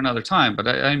topic for another time, but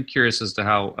I'm curious as to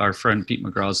how our friend Pete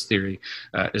McGraw's theory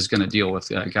is going to deal with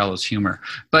gallows humor.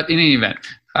 But in any event,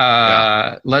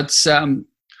 let's.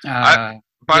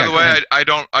 By the way, I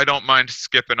don't mind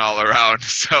skipping all around.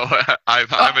 So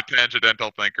I'm a tangential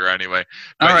thinker anyway.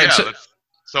 But all right.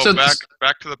 So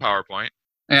back to the PowerPoint.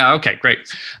 Yeah. Okay.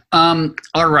 Great. All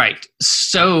right.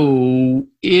 So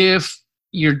if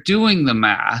you're doing the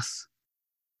math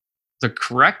the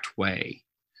correct way,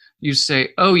 you say,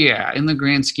 oh yeah, in the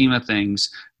grand scheme of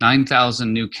things,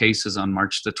 9,000 new cases on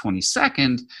March the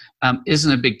 22nd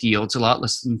isn't a big deal. It's a lot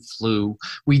less than flu.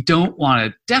 We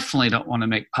definitely don't want to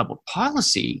make public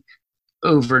policy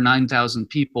over 9,000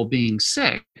 people being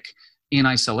sick in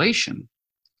isolation.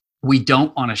 We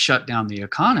don't want to shut down the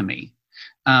economy.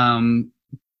 But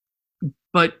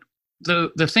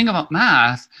the thing about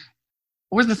math,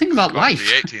 or the thing about life,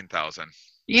 the 18,000.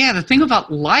 Yeah, the thing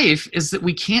about life is that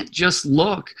we can't just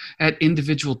look at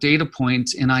individual data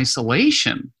points in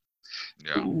isolation.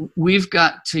 Yeah. We've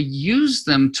got to use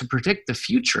them to predict the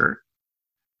future,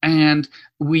 and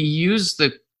we use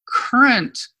the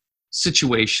current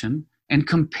situation and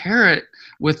compare it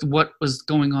with what was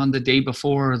going on the day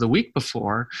before or the week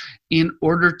before in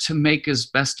order to make as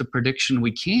best a prediction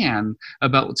we can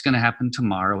about what's going to happen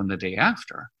tomorrow and the day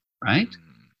after, right?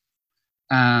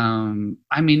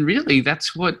 I mean, really,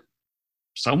 that's what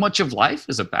so much of life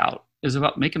is about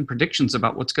making predictions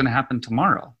about what's going to happen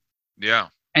tomorrow. Yeah.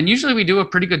 And usually we do a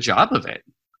pretty good job of it,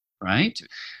 right?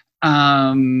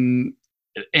 And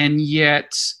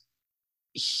yet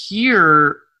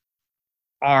here,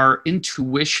 our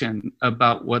intuition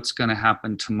about what's going to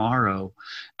happen tomorrow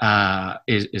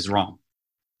is wrong.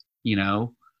 You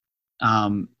know,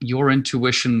 your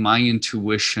intuition, my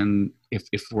intuition,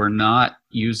 if we're not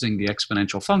using the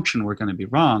exponential function, we're going to be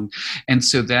wrong. And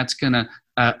so that's going to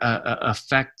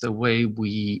affect the way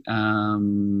we,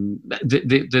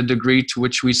 the degree to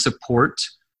which we support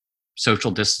social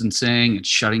distancing and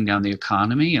shutting down the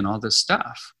economy and all this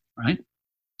stuff, right?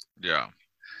 Yeah.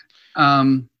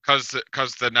 Because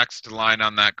the next line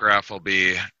on that graph will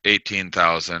be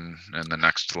 18,000, and the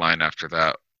next line after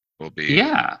that will be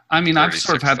I mean, I've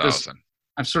sort of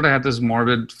had this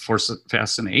morbid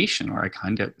fascination where I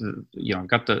kind of,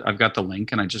 I've got the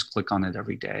link and I just click on it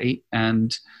every day,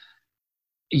 and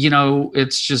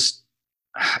it's just,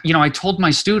 I told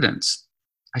my students,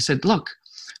 I said, look,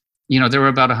 there were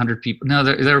about 100 people. No,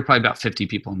 there were probably about 50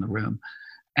 people in the room,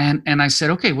 and I said,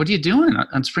 okay, what are you doing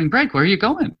on spring break? Where are you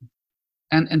going?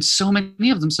 And so many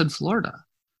of them said Florida,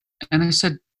 and I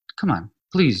said, come on,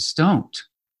 Please don't.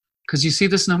 Because you see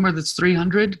this number that's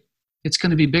 300? It's going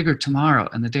to be bigger tomorrow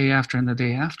and the day after and the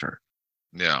day after.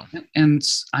 Yeah. And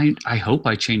I hope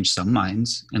I changed some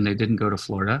minds and they didn't go to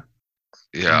Florida.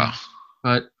 Yeah.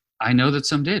 But I know that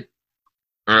some did.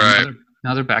 Right.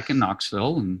 Now they're back in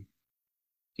Knoxville, and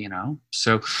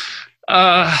so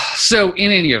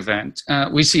in any event,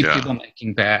 we see people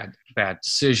making bad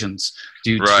decisions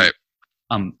due to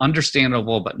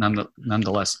understandable but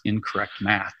nonetheless incorrect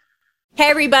math. Hey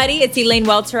everybody, it's Elaine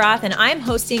Welteroth, and I'm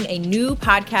hosting a new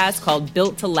podcast called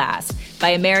Built to Last by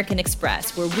American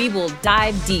Express, where we will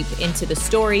dive deep into the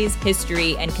stories,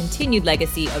 history, and continued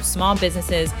legacy of small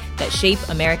businesses that shape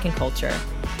American culture.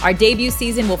 Our debut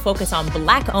season will focus on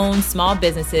Black-owned small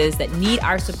businesses that need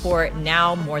our support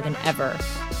now more than ever.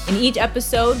 In each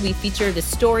episode, we feature the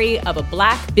story of a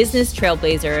Black business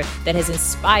trailblazer that has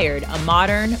inspired a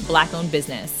modern Black-owned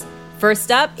business.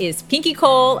 First up is Pinky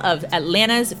Cole of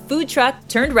Atlanta's food truck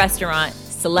turned restaurant,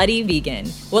 Slutty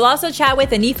Vegan. We'll also chat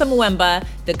with Hanifa Mwemba,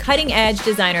 the cutting-edge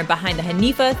designer behind the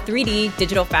Hanifa 3D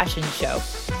digital fashion show.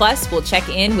 Plus, we'll check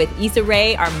in with Issa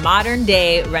Rae, our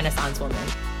modern-day Renaissance woman.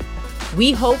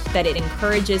 We hope that it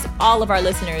encourages all of our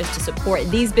listeners to support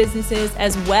these businesses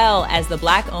as well as the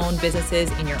Black-owned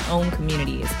businesses in your own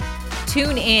communities.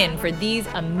 Tune in for these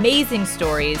amazing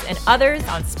stories and others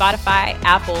on Spotify,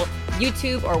 Apple,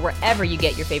 YouTube, or wherever you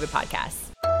get your favorite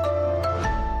podcasts.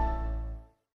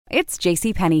 It's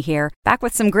JCPenney here, back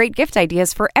with some great gift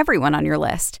ideas for everyone on your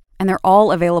list. And they're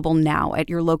all available now at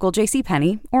your local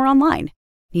JCPenney or online.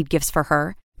 Need gifts for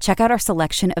her? Check out our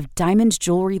selection of diamond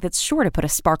jewelry that's sure to put a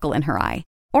sparkle in her eye.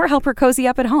 Or help her cozy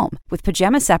up at home with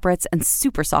pajama separates and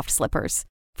super soft slippers.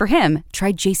 For him,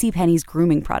 try JCPenney's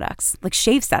grooming products like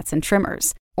shave sets and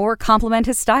trimmers. Or complement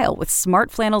his style with smart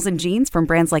flannels and jeans from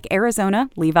brands like Arizona,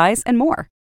 Levi's, and more.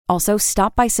 Also,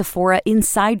 stop by Sephora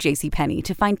inside JCPenney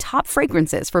to find top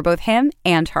fragrances for both him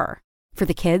and her. For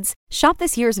the kids, shop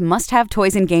this year's must-have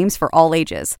toys and games for all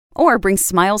ages. Or bring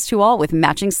smiles to all with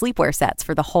matching sleepwear sets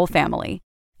for the whole family.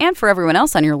 And for everyone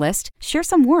else on your list, share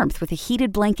some warmth with a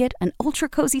heated blanket, an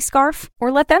ultra-cozy scarf,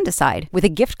 or let them decide with a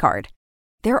gift card.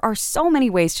 There are so many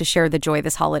ways to share the joy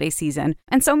this holiday season,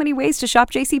 and so many ways to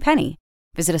shop JCPenney.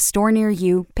 Visit a store near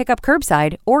you, pick up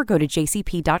curbside, or go to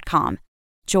jcp.com.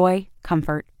 Joy,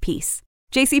 comfort, peace.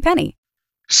 JCPenney.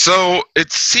 So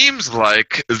it seems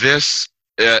like this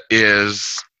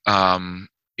is,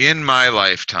 in my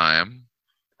lifetime,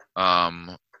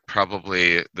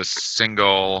 probably the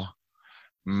single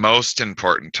most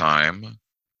important time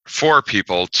for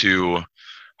people to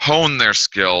hone their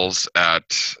skills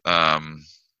at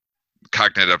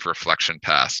cognitive reflection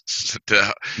tasks,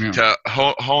 to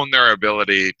hone their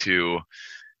ability to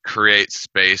create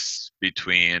space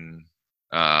between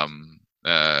when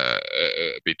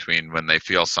they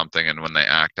feel something and when they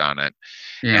act on it,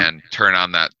 and turn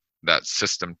on that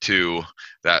system 2,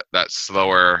 that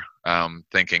slower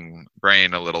thinking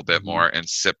brain a little bit more, and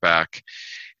sit back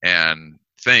and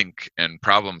think and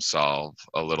problem solve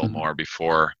a little more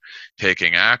before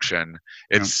taking action.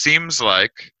 It seems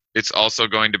like it's also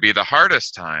going to be the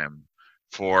hardest time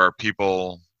for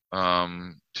people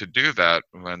to do that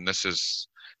when this is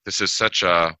such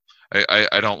a,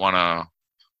 I don't want to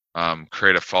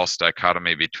create a false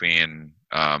dichotomy between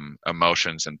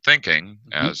emotions and thinking,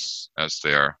 as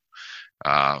they're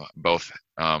both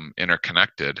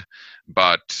interconnected,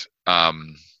 but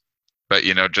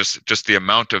just the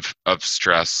amount of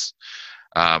stress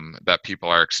that people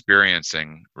are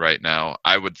experiencing right now,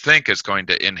 I would think is going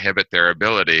to inhibit their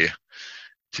ability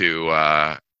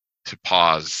to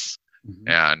pause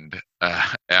and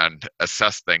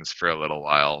assess things for a little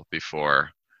while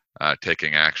before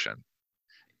taking action.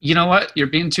 You know what? You're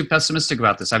being too pessimistic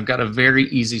about this. I've got a very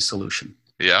easy solution.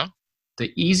 Yeah?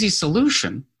 The easy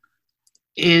solution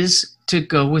is to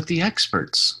go with the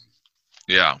experts.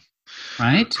 Yeah.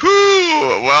 Right?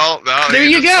 Whew, well, now there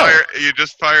you go. You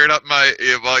just fired up my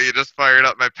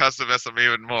pessimism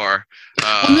even more.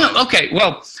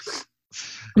 Well,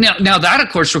 now that of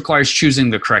course requires choosing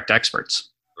the correct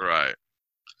experts. Right.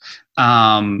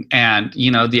 And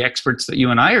the experts that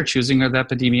you and I are choosing are the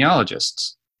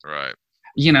epidemiologists. Right.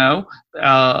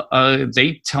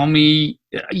 They tell me,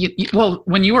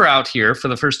 when you were out here for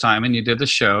the first time and you did the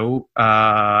show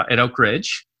at Oak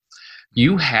Ridge,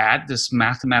 you had this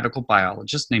mathematical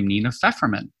biologist named Nina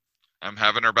Pfefferman. I'm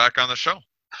having her back on the show.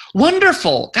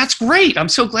 Wonderful. That's great. I'm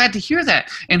so glad to hear that.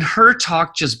 And her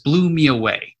talk just blew me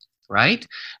away, right?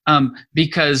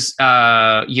 Because,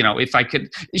 if I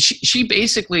could, she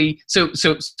basically, so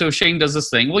Shane does this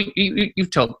thing. Well,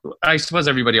 you've told, I suppose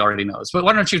everybody already knows, but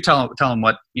why don't you tell them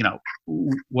what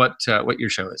your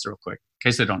show is real quick?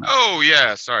 case they don't know. Oh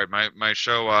yeah, sorry. My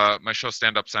show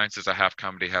Stand Up Science is a half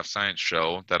comedy, half science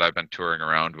show that I've been touring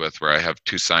around with, where I have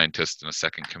two scientists and a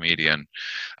second comedian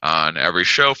on every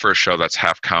show. For a show that's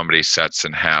half comedy sets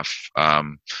and half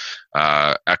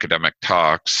academic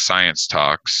talks, science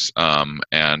talks,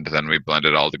 and then we blend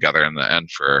it all together in the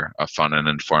end for a fun and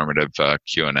informative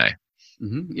Q&A.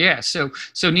 Mm-hmm. Yeah. So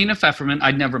Nina Pfefferman,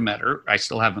 I'd never met her. I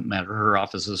still haven't met her. Her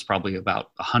office is probably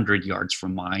about 100 yards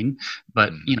from mine.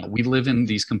 But, we live in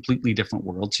these completely different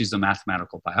worlds. She's a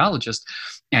mathematical biologist.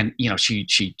 And,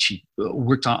 she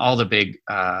worked on all the big,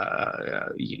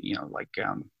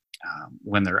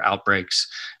 when there are outbreaks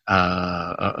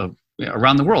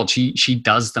around the world. She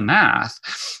does the math.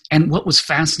 And what was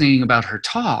fascinating about her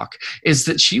talk is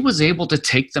that she was able to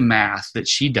take the math that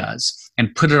she does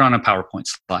and put it on a PowerPoint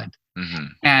slide. Mm-hmm.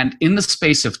 And in the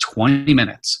space of 20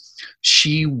 minutes,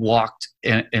 she walked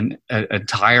an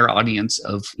entire audience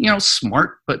of,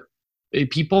 smart, but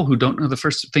people who don't know the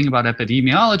first thing about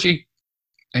epidemiology.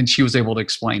 And she was able to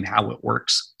explain how it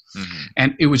works. Mm-hmm.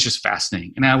 And it was just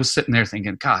fascinating. And I was sitting there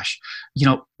thinking, gosh,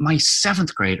 my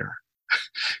 7th grader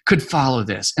could follow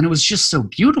this. And it was just so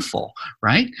beautiful.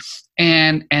 Right.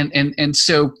 And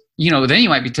so, then you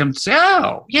might be tempted to say,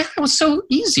 oh, yeah, it was so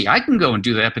easy. I can go and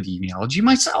do the epidemiology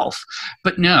myself.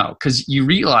 But no, because you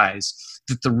realize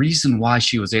that the reason why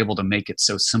she was able to make it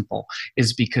so simple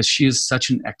is because she is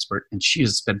such an expert and she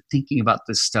has been thinking about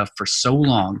this stuff for so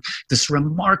long, this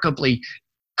remarkably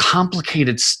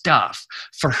complicated stuff.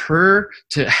 For her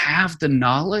to have the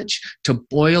knowledge to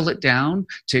boil it down,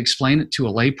 to explain it to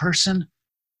a layperson,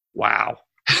 wow.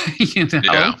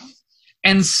 Yeah.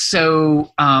 And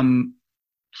so,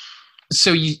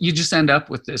 so you just end up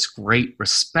with this great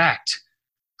respect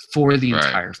for the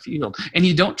entire field. And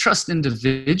you don't trust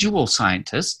individual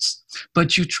scientists,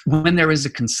 but when there is a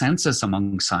consensus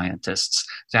among scientists,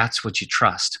 that's what you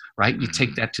trust, right? You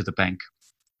take that to the bank.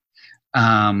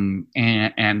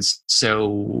 And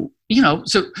so,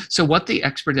 so what the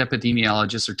expert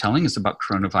epidemiologists are telling us about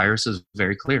coronavirus is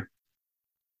very clear.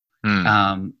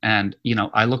 And,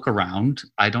 I look around,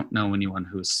 I don't know anyone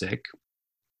who is sick.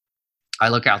 I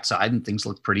look outside and things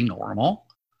look pretty normal.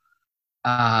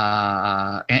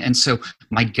 And so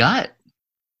my gut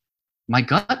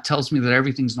tells me that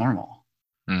everything's normal.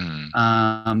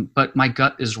 Mm-hmm. But my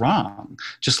gut is wrong,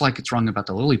 just like it's wrong about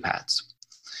the lily pads.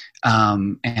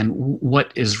 And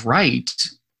what is right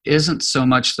isn't so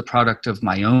much the product of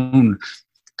my own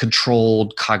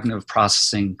controlled cognitive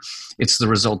processing. It's the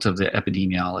result of the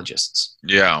epidemiologists.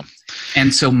 Yeah.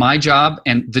 And so my job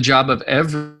and the job of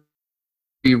every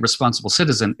responsible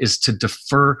citizen is to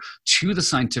defer to the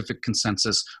scientific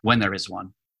consensus when there is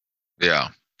one. Yeah.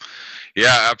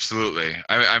 Yeah, absolutely.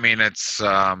 I mean, it's,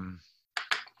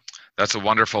 that's a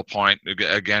wonderful point.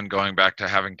 Again, going back to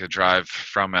having to drive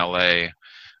from LA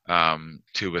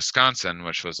to Wisconsin,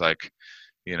 which was like,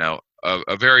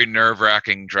 a very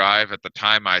nerve-wracking drive. At the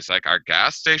time, I was like, our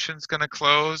gas station's going to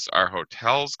close, our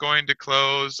hotel's going to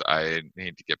close, I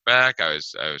need to get back. I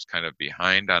was kind of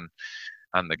behind on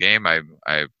the game. I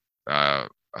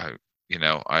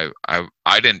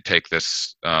didn't take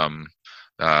this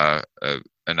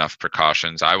enough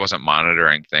precautions. I wasn't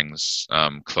monitoring things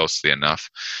closely enough,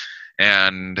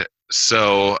 and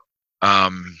so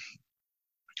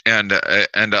and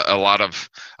a lot of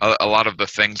the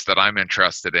things that I'm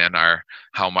interested in are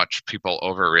how much people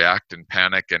overreact and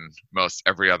panic in most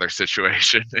every other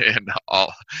situation in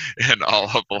all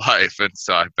of life, and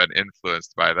so I've been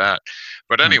influenced by that.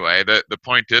 But anyway, the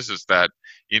point is that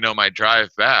my drive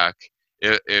back,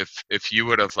 if you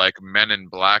would have like Men in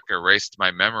Black erased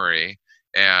my memory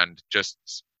and just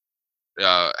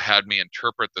had me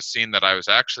interpret the scene that I was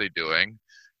actually doing,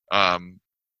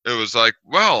 it was like,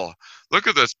 well, look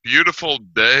at this beautiful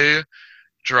day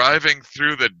driving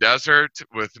through the desert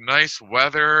with nice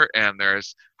weather, and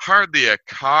there's hardly a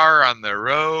car on the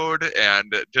road,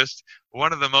 and just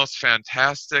one of the most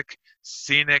fantastic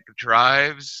scenic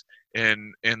drives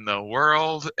in the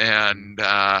world, and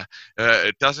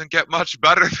it doesn't get much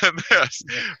better than this.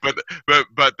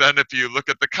 But then if you look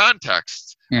at the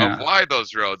context of why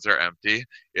those roads are empty,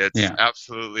 it's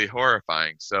absolutely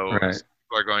horrifying. So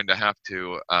are going to have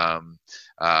to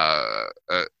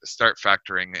start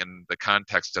factoring in the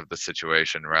context of the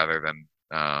situation rather than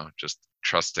just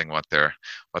trusting what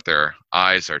their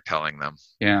eyes are telling them.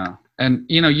 Yeah. And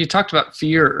you talked about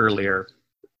fear earlier,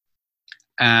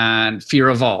 and fear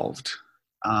evolved,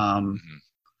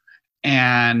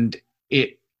 and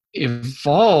it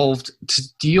evolved to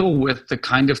deal with the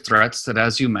kind of threats that,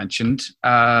 as you mentioned,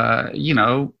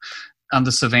 on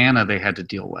the savannah they had to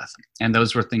deal with. And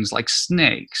those were things like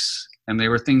snakes, and they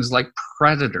were things like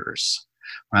predators,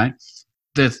 right?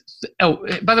 By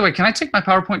the way, can I take my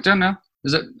PowerPoint down now?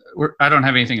 I don't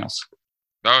have anything else.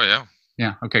 Oh yeah.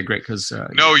 Yeah. Okay. Great. Because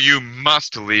no, you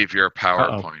must leave your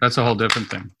PowerPoint. That's a whole different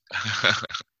thing.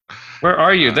 Where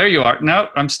are you? There you are. No,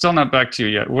 I'm still not back to you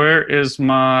yet. Where is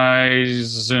my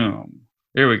Zoom?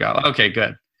 Here we go. Okay.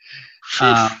 Good.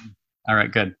 All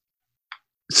right. Good.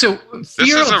 So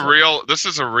this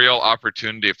is a real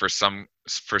opportunity for some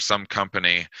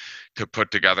company to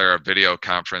put together a video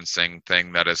conferencing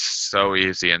thing that is so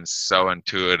easy and so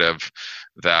intuitive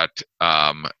that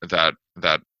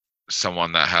that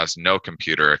someone that has no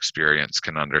computer experience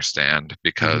can understand,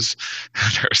 because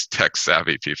there's tech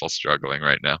savvy people struggling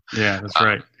right now. Yeah, that's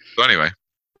right. So anyway,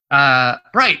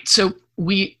 right. So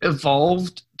we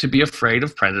evolved to be afraid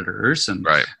of predators, and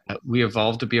we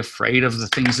evolved to be afraid of the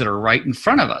things that are right in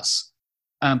front of us.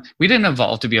 We didn't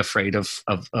evolve to be afraid of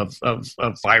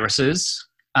viruses.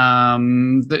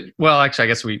 Well, actually, I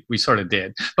guess we sort of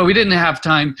did, but we didn't have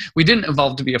time. We didn't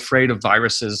evolve to be afraid of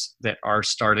viruses that are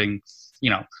starting,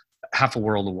 half a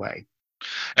world away.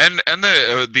 And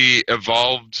the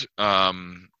evolved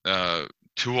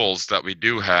tools that we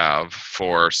do have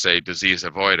for, say, disease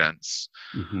avoidance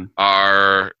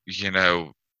are,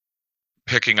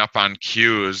 picking up on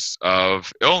cues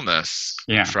of illness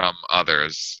from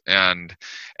others. And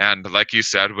like you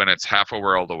said, when it's half a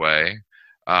world away,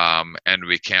 and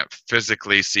we can't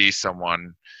physically see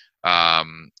someone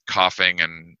coughing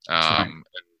and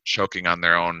choking on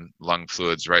their own lung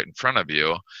fluids right in front of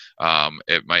you,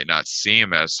 it might not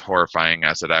seem as horrifying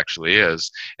as it actually is.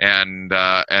 And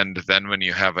then when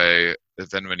you have a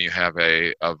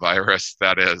virus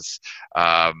that is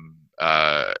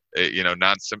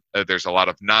there's a lot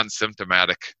of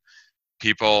non-symptomatic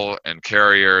people and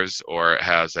carriers, or it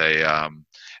has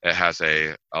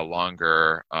a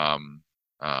longer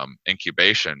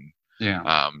incubation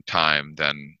time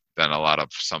than a lot of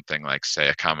something like, say,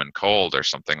 a common cold or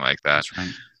something like that. That's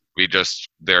right. We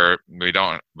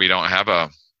don't have a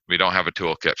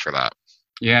toolkit for that.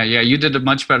 Yeah, you did a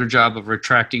much better job of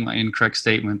retracting my incorrect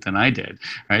statement than I did.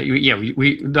 Right?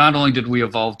 We not only did we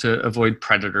evolve to avoid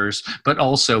predators, but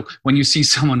also when you see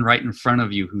someone right in front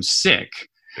of you who's sick,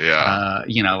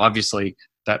 obviously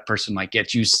that person might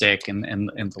get you sick and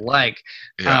the like.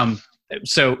 Yeah.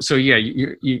 So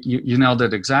you nailed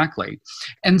it exactly.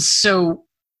 And so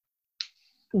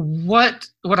what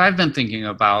I've been thinking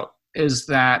about is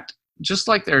that just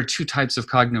like there are two types of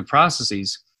cognitive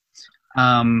processes,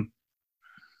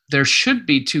 there should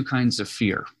be two kinds of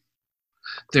fear.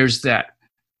 There's that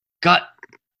gut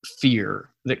fear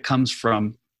that comes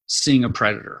from seeing a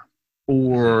predator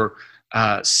or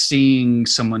seeing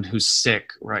someone who's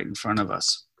sick right in front of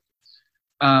us.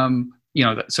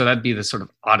 So that'd be the sort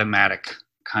of automatic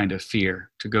kind of fear,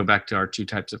 to go back to our two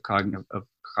types of cognitive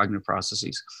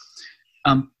processes.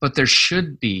 But there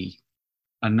should be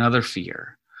another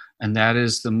fear, and that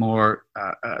is the more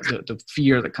the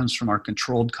fear that comes from our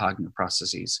controlled cognitive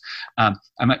processes. I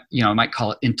might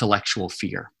call it intellectual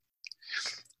fear.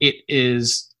 It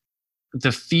is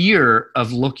the fear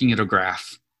of looking at a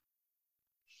graph.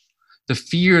 The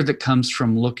fear that comes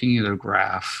from looking at a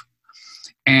graph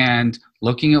and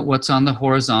looking at what's on the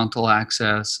horizontal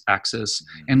axis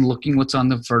and looking what's on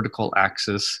the vertical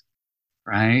axis,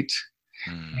 right?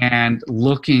 And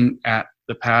looking at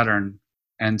the pattern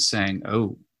and saying,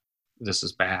 oh, this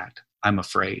is bad. I'm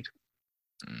afraid.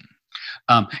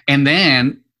 And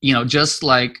then, just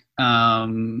like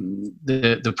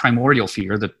the primordial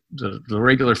fear, the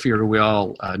regular fear that we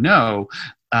all know,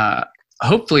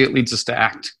 hopefully it leads us to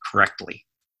act correctly,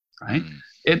 right?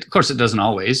 Of course, it doesn't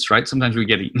always, right? Sometimes we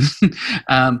get eaten.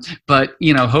 But,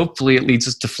 hopefully it leads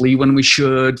us to flee when we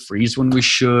should, freeze when we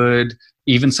should,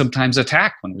 even sometimes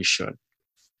attack when we should.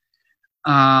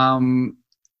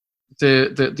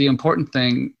 The important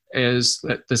thing is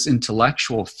that this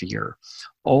intellectual fear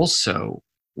also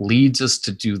leads us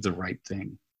to do the right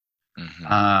thing.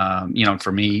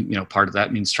 For me, part of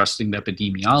that means trusting the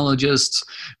epidemiologists.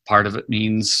 Part of it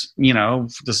means,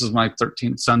 this is my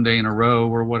 13th Sunday in a row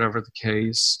or whatever the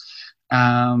case.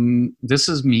 This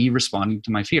is me responding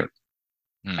to my fear.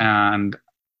 And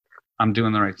I'm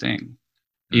doing the right thing,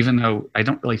 even though I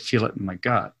don't really feel it in my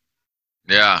gut.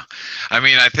 Yeah. I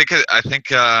mean, I think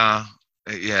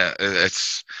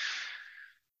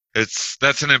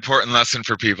that's an important lesson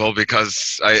for people,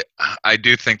 because I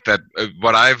do think that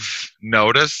what I've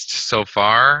noticed so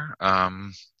far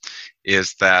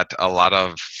is that a lot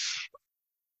of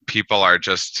people are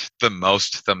just the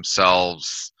most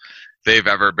themselves they've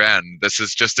ever been. This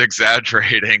is just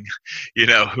exaggerating,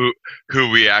 who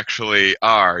we actually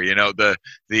are.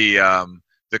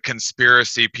 The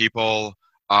conspiracy people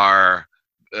are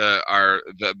are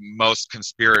the most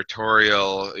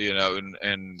conspiratorial,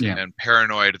 and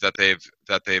paranoid that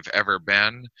they've ever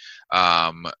been.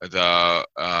 I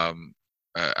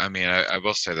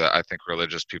will say that I think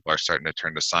religious people are starting to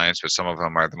turn to science, but some of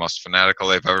them are the most fanatical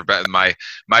they've ever been. My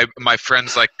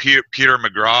friends like Peter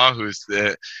McGraw, who's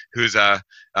an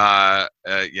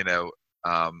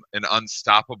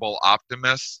unstoppable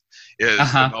optimist, is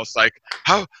the most like,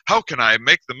 how can I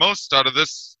make the most out of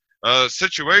this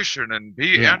situation and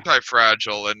be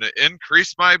anti-fragile and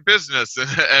increase my business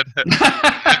and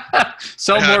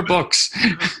sell more books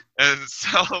and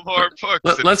sell more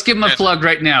books. Let's give him a plug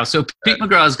right now. So Pete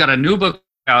McGraw's got a new book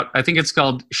out. I think it's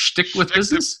called Shtick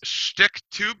Business. Shtick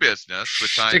to Business,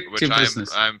 which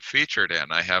I'm featured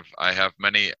in. I have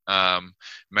many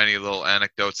little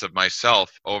anecdotes of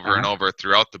myself over and over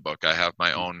throughout the book. I have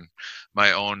my own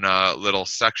little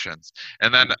sections,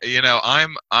 and then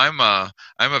I'm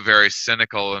a very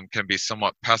cynical and can be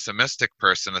somewhat pessimistic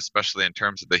person, especially in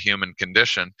terms of the human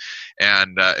condition,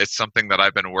 and it's something that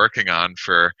I've been working on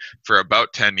for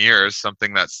about 10 years.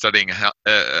 Something that studying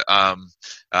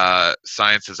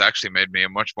science has actually made me a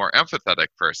much more empathetic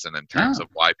person in terms of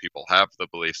why people have the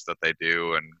beliefs that they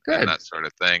do and that sort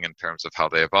of thing, in terms of how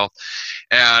they evolve.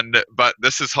 But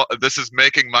this is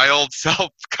making my old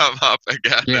self come up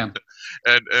again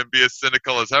and be as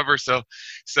cynical as ever. So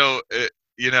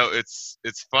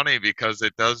it's funny because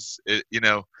it does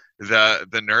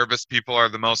the nervous people are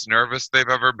the most nervous they've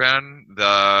ever been.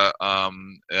 The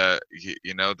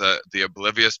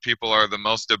oblivious people are the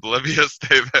most oblivious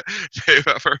they've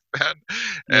ever been.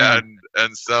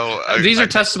 And so these are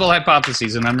testable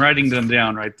hypotheses, and I'm writing them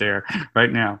down right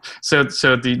now. So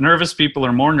the nervous people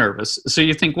are more nervous. So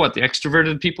you think what? The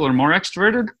extroverted people are more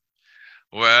extroverted?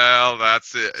 Well,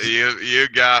 that's it. You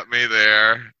got me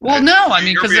there. Well, no, I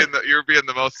mean, you're being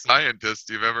the most scientist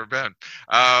you've ever been.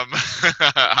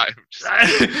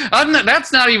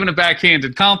 That's not even a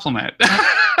backhanded compliment.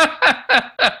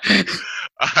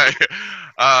 I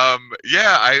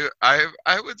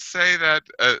would say that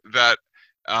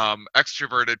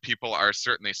extroverted people are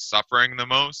certainly suffering the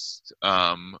most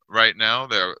right now.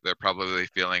 They're probably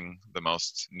feeling the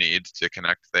most need to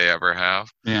connect they ever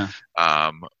have. Yeah.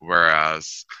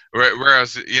 Whereas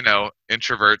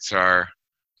introverts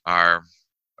are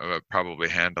probably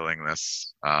handling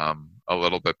this a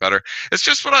little bit better. It's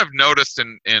just what I've noticed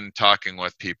in talking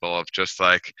with people, of just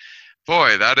like,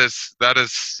 boy, that is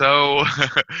so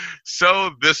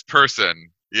so this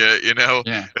person. The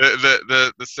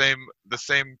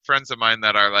same friends of mine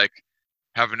that are like,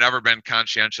 have never been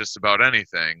conscientious about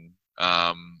anything,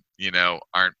 aren't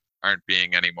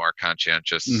being any more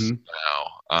conscientious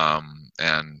now.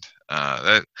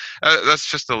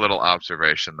 That's just a little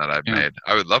observation that I've made.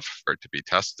 I would love for it to be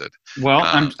tested. Well,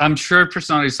 I'm sure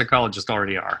personality psychologists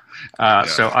already are.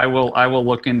 So I will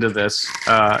look into this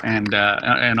and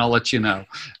I'll let you know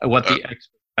what the experts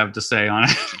have to say on it.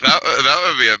 That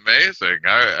would be amazing.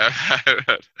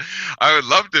 I would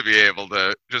love to be able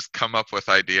to just come up with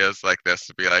ideas like this,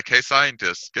 to be like, hey,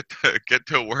 scientists, get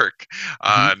to work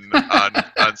on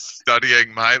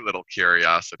studying my little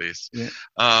curiosities.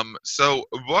 So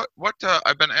what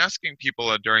I've been asking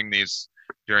people during these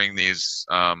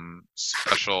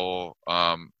special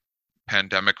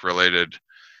pandemic related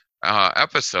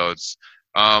episodes,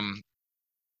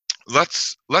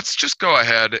 let's just go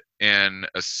ahead and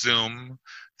assume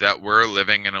that we're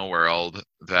living in a world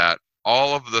that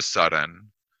all of the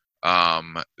sudden,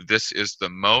 this is the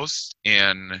most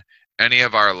in any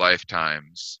of our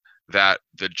lifetimes that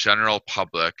the general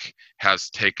public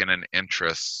has taken an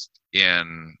interest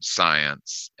in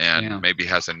science and maybe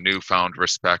has a newfound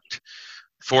respect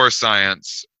for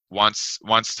science,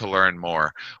 wants to learn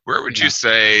more. Where would you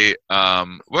say,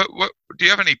 what do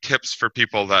you have any tips for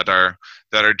people that are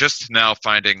just now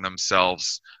finding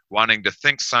themselves wanting to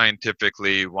think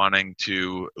scientifically, wanting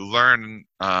to learn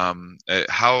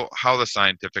how the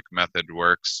scientific method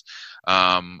works,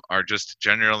 are just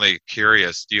generally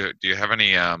curious? Do you have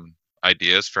any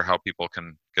ideas for how people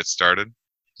can get started?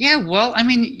 Yeah, well, I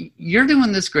mean, you're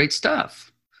doing this great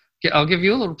stuff. I'll give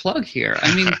you a little plug here.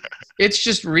 I mean, it's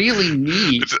just really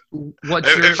neat.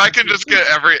 If I can just get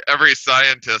every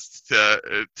scientist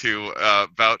to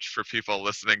vouch for people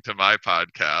listening to my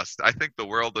podcast, I think the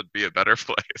world would be a better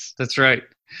place. That's right.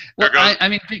 Well,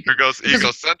 there goes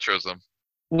egocentrism.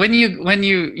 When you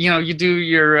do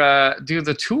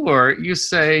the tour, you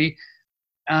say,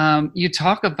 you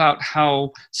talk about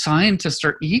how scientists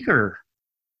are eager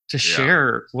to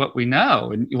share what we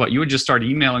know. And what you would just start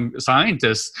emailing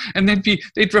scientists, and then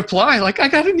they'd reply like, I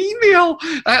got an email.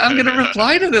 I'm going to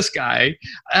reply to this guy.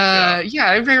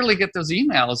 I rarely get those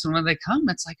emails. And when they come,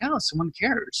 it's like, oh, someone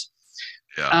cares.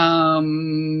 Yeah.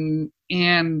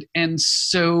 And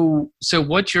so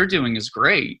what you're doing is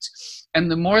great.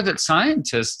 And the more that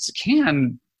scientists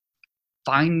can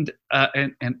find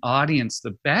an audience,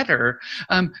 the better.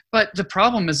 But the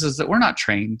problem is that we're not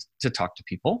trained to talk to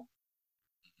people,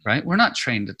 right? We're not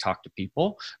trained to talk to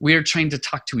people. We are trained to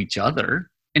talk to each other.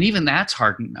 And even that's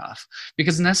hard enough,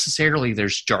 because necessarily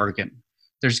there's jargon.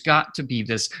 There's got to be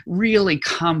this really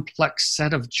complex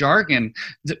set of jargon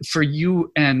for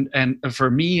you and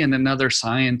for me and another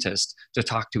scientist to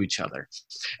talk to each other.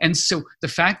 And so the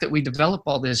fact that we develop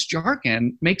all this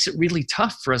jargon makes it really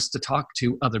tough for us to talk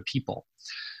to other people.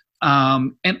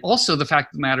 And also the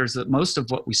fact of the matter is that most of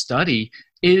what we study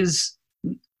is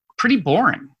pretty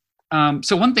boring.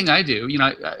 So one thing I do,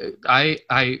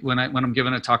 I when I'm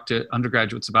giving a talk to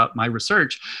undergraduates about my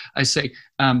research, I say,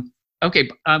 okay,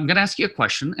 I'm going to ask you a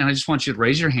question, and I just want you to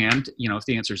raise your hand. If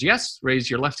the answer is yes,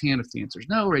 raise your left hand. If the answer is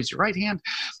no, raise your right hand.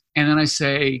 And then I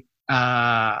say,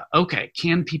 okay,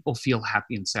 can people feel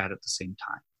happy and sad at the same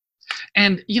time?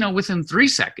 And, within 3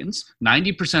 seconds,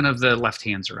 90% of the left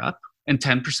hands are up and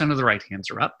 10% of the right hands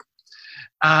are up.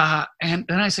 And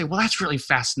then I say, well, that's really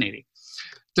fascinating.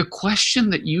 The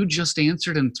question that you just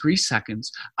answered in 3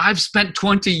 seconds, I've spent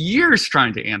 20 years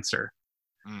trying to answer.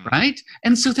 Right?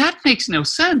 And so that makes no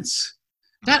sense.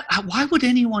 Why would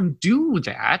anyone do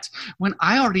that when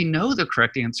I already know the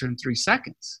correct answer in 3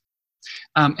 seconds?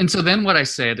 And so then what I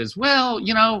said is, well,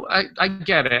 I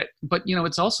get it, but,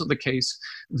 it's also the case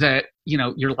that,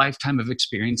 your lifetime of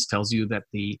experience tells you that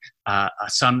the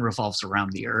sun revolves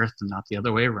around the earth and not the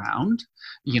other way around.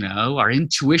 Our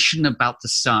intuition about the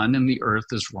sun and the earth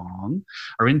is wrong.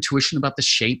 Our intuition about the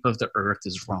shape of the earth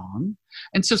is wrong.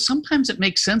 And so sometimes it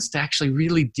makes sense to actually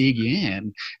really dig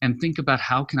in and think about,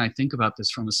 how can I think about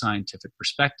this from a scientific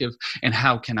perspective, and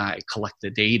how can I collect the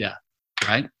data,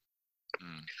 right?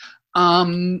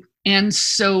 And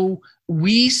so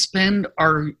we spend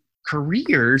our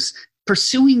careers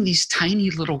pursuing these tiny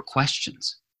little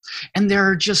questions. And there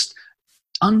are just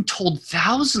untold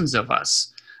thousands of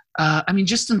us.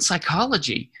 Just in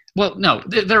psychology. Well, no,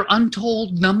 there are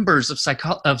untold numbers of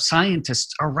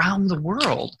scientists around the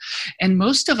world. And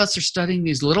most of us are studying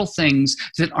these little things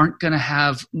that aren't going to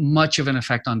have much of an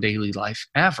effect on daily life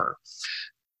ever.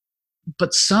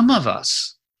 But some of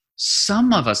us,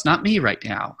 not me right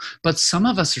now, but some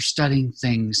of us are studying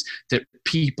things that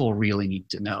people really need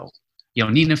to know.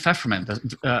 Nina Pfefferman, the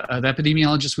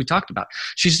epidemiologist we talked about,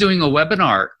 she's doing a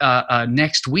webinar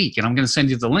next week, and I'm going to send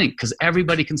you the link because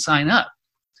everybody can sign up.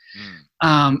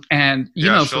 And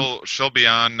she'll be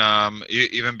on.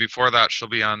 Even before that, she'll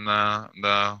be on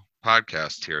the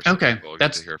podcast here. So okay, we'll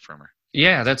get to hear from her.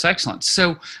 Yeah, that's excellent.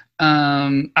 So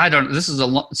I don't. This is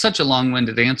such a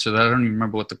long-winded answer that I don't even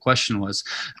remember what the question was.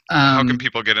 How can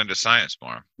people get into science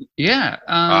more? Yeah,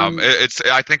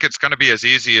 I think it's going to be as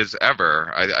easy as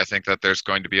ever. I think that there's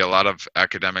going to be a lot of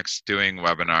academics doing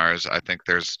webinars. I think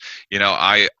there's,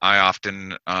 I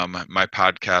often my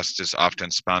podcast is often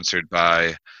sponsored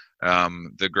by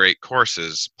the Great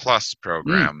Courses Plus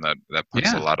program that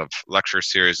puts a lot of lecture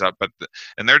series up,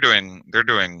 and they're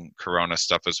doing Corona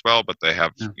stuff as well, but they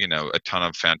have a ton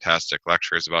of fantastic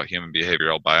lectures about human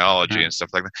behavioral biology and stuff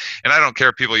like that. And I don't care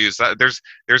if people use that. There's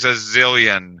a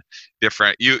zillion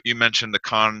different. You mentioned the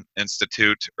Khan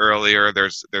Institute earlier.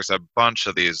 There's a bunch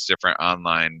of these different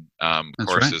online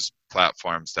courses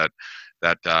platforms that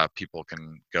people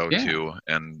can go to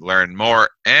and learn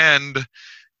more, and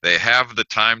they have the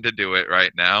time to do it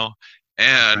right now,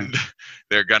 and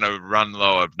they're going to run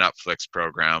low of Netflix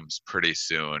programs pretty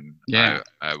soon. Yeah,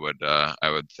 I would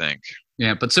think.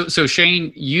 Yeah, but so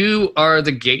Shane, you are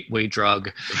the gateway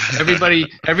drug.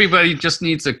 Everybody just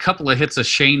needs a couple of hits of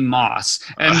Shane Moss,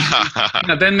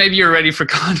 and then maybe you're ready for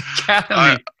Khan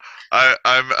Academy.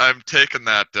 I'm taking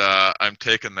that.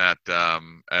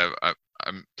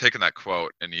 I'm taking that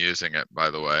quote and using it, by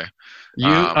the way.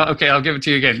 Okay, I'll give it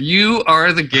to you again. You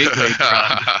are the gateway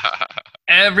drug.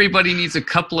 Everybody needs a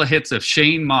couple of hits of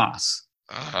Shane Moss.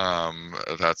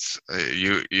 That's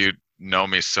you know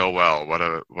me so well. What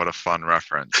a fun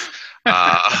reference.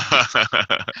 As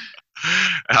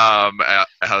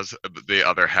the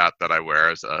other hat that I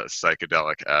wear as a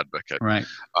psychedelic advocate. Right.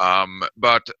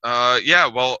 But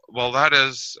that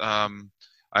is.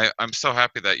 I'm so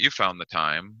happy that you found the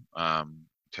time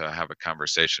to have a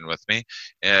conversation with me.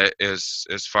 As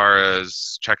far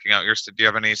as checking out your, do you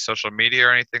have any social media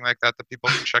or anything like that people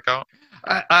can check out?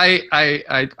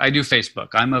 I do Facebook.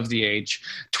 I'm of the age.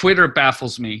 Twitter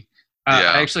baffles me.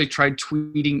 Yeah. I actually tried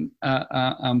tweeting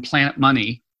Planet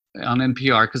Money on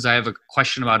NPR because I have a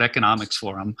question about economics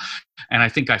for them, and I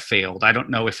think I failed. I don't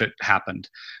know if it happened.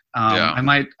 Yeah.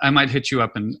 I might hit you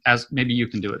up and maybe you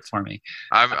can do it for me.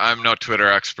 I'm no Twitter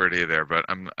expert either, but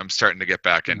I'm starting to get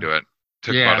back into it.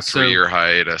 Took Yeah, about a 3-year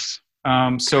hiatus.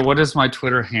 So what is my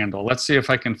Twitter handle? Let's see if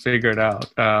I can figure it out.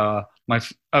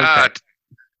 Okay.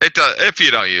 It does. If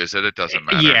you don't use it, it doesn't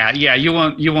matter. Yeah. You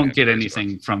won't get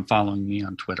anything from following me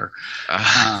on Twitter.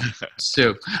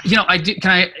 So can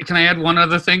I add one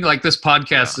other thing? Like this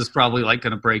podcast is probably like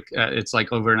going to break. It's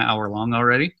like over an hour long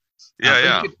already.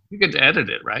 Yeah. You could edit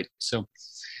it, right? So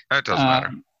that doesn't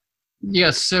matter. Yeah.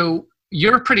 So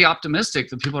you're pretty optimistic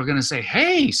that people are going to say,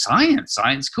 "Hey,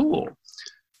 science, cool."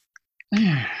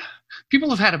 People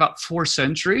have had about 4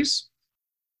 centuries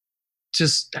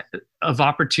just of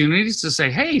opportunities to say,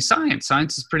 hey, science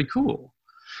is pretty cool.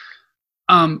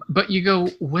 But you go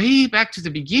way back to the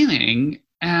beginning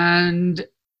and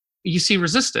you see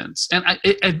resistance. And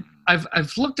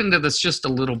I've looked into this just a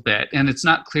little bit, and it's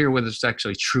not clear whether it's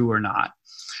actually true or not.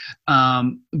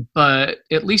 But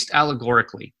at least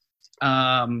allegorically,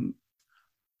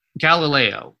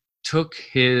 Galileo took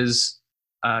his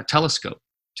telescope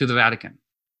to the Vatican.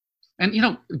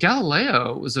 And,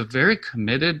 Galileo was a very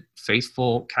committed,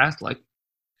 faithful Catholic.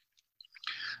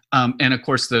 And of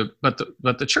course, but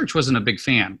the church wasn't a big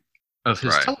fan of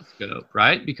his telescope,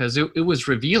 right? Because it was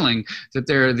revealing that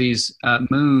there are these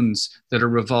moons that are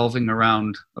revolving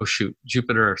around,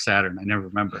 Jupiter or Saturn. I never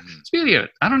remember. It's beauty of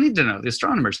it. I don't need to know. The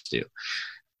astronomers do.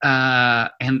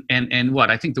 And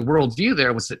what I think the worldview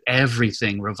there was that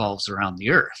everything revolves around the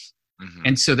Earth. Mm-hmm.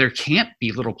 And so there can't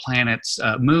be little planets,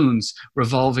 moons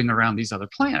revolving around these other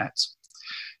planets.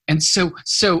 And so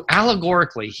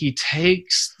allegorically, he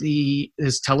takes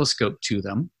his telescope to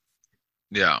them.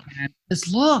 Yeah. And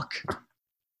says, look.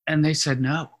 And they said,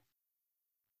 no,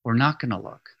 we're not going to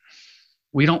look.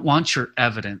 We don't want your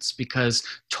evidence because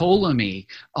Ptolemy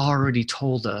already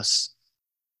told us,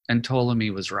 and Ptolemy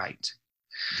was right.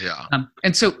 Yeah.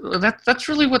 And so that's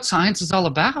really what science is all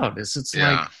about. It's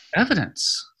like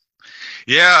evidence.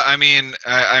 Yeah, I mean,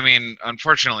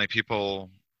 unfortunately, people.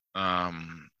 I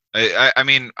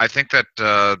think that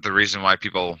the reason why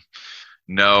people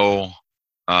know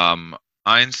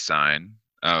Einstein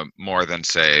more than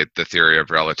say the theory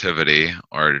of relativity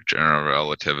or general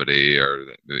relativity, or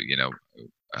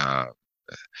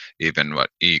even what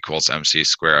E equals mc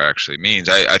square actually means.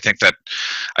 I think that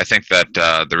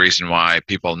the reason why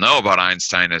people know about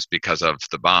Einstein is because of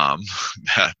the bomb,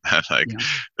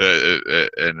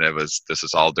 and this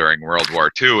is all during World War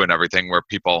II and everything, where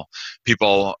people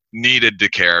needed to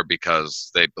care because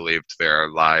they believed their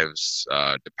lives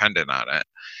depended on it.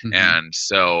 Mm-hmm. And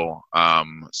so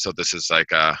this is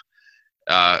like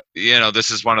this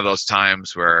is one of those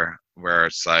times where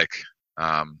it's like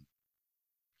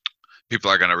people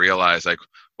are going to realize, like,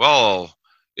 well,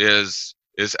 is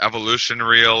evolution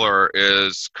real, or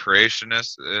is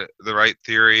creationist the right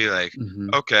theory? Like,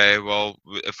 okay, well,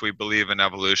 if we believe in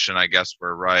evolution, I guess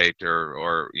we're right,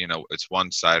 or it's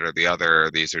one side or the other.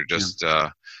 These are just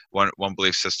one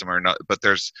belief system or not. But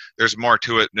there's more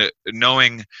to it.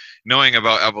 Knowing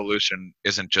about evolution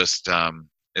isn't just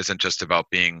about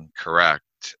being correct.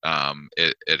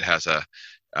 It has a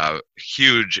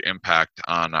huge impact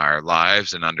on our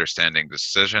lives and understanding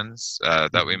decisions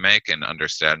that we make, and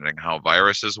understanding how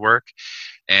viruses work.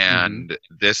 And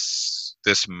this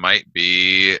might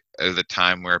be the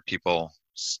time where people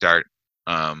start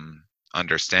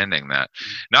understanding that.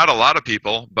 Not a lot of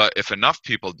people, but if enough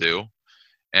people do,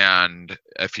 and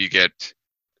if you get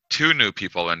 2 new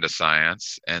people into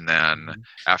science, and then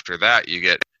after that you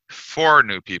get 4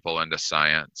 new people into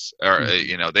science, or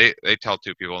they tell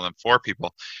 2 people, and then 4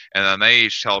 people, and then they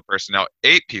each tell a person. Now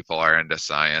 8 people are into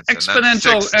science,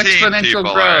 exponential and then 16 people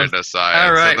growth. are into science.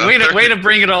 All right, way to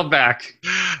bring it all back.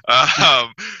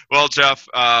 Well, Jeff,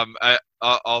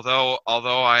 although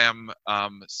I am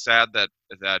sad that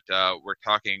we're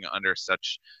talking under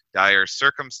such dire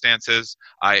circumstances,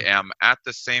 I am at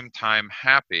the same time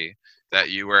happy that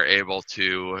you were able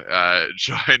to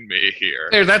join me here.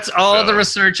 There, that's all the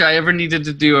research I ever needed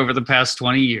to do over the past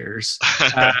 20 years.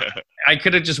 I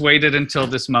could have just waited until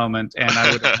this moment, and I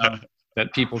would have known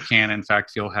that people can, in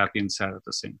fact, feel happy and sad at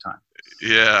the same time.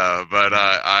 Yeah, but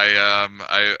I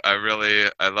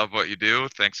love what you do.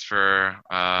 Thanks for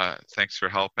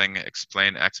helping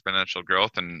explain exponential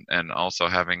growth, and also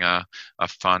having a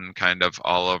fun kind of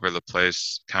all over the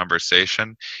place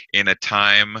conversation in a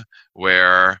time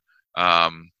where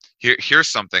here's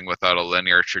something without a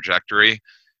linear trajectory.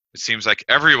 it seems like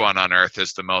everyone on Earth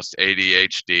is the most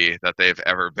ADHD that they've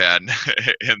ever been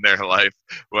in their life,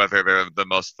 whether they're the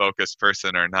most focused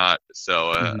person or not.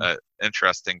 So,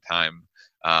 interesting time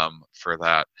for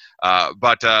that.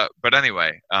 But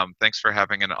anyway, thanks for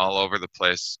having an all over the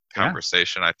place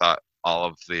conversation. I thought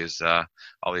all these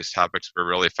topics were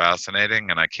really fascinating,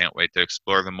 and I can't wait to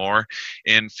explore them more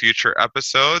in future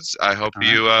episodes. I hope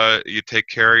you take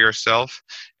care of yourself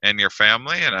and your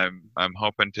family, and I'm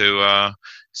hoping to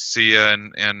see you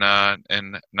in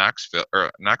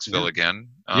Knoxville again.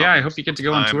 I hope you get to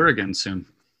go on tour again soon.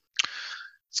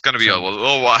 It's going to be a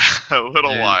little while,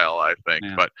 I think,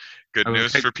 but good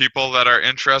news for people that are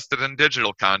interested in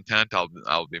digital content.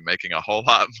 I'll be making a whole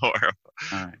lot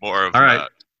more of that.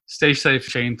 Stay safe,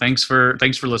 Shane. Thanks for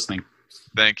listening.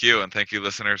 Thank you, and thank you,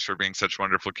 listeners, for being such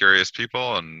wonderful, curious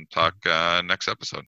people. And talk next episode.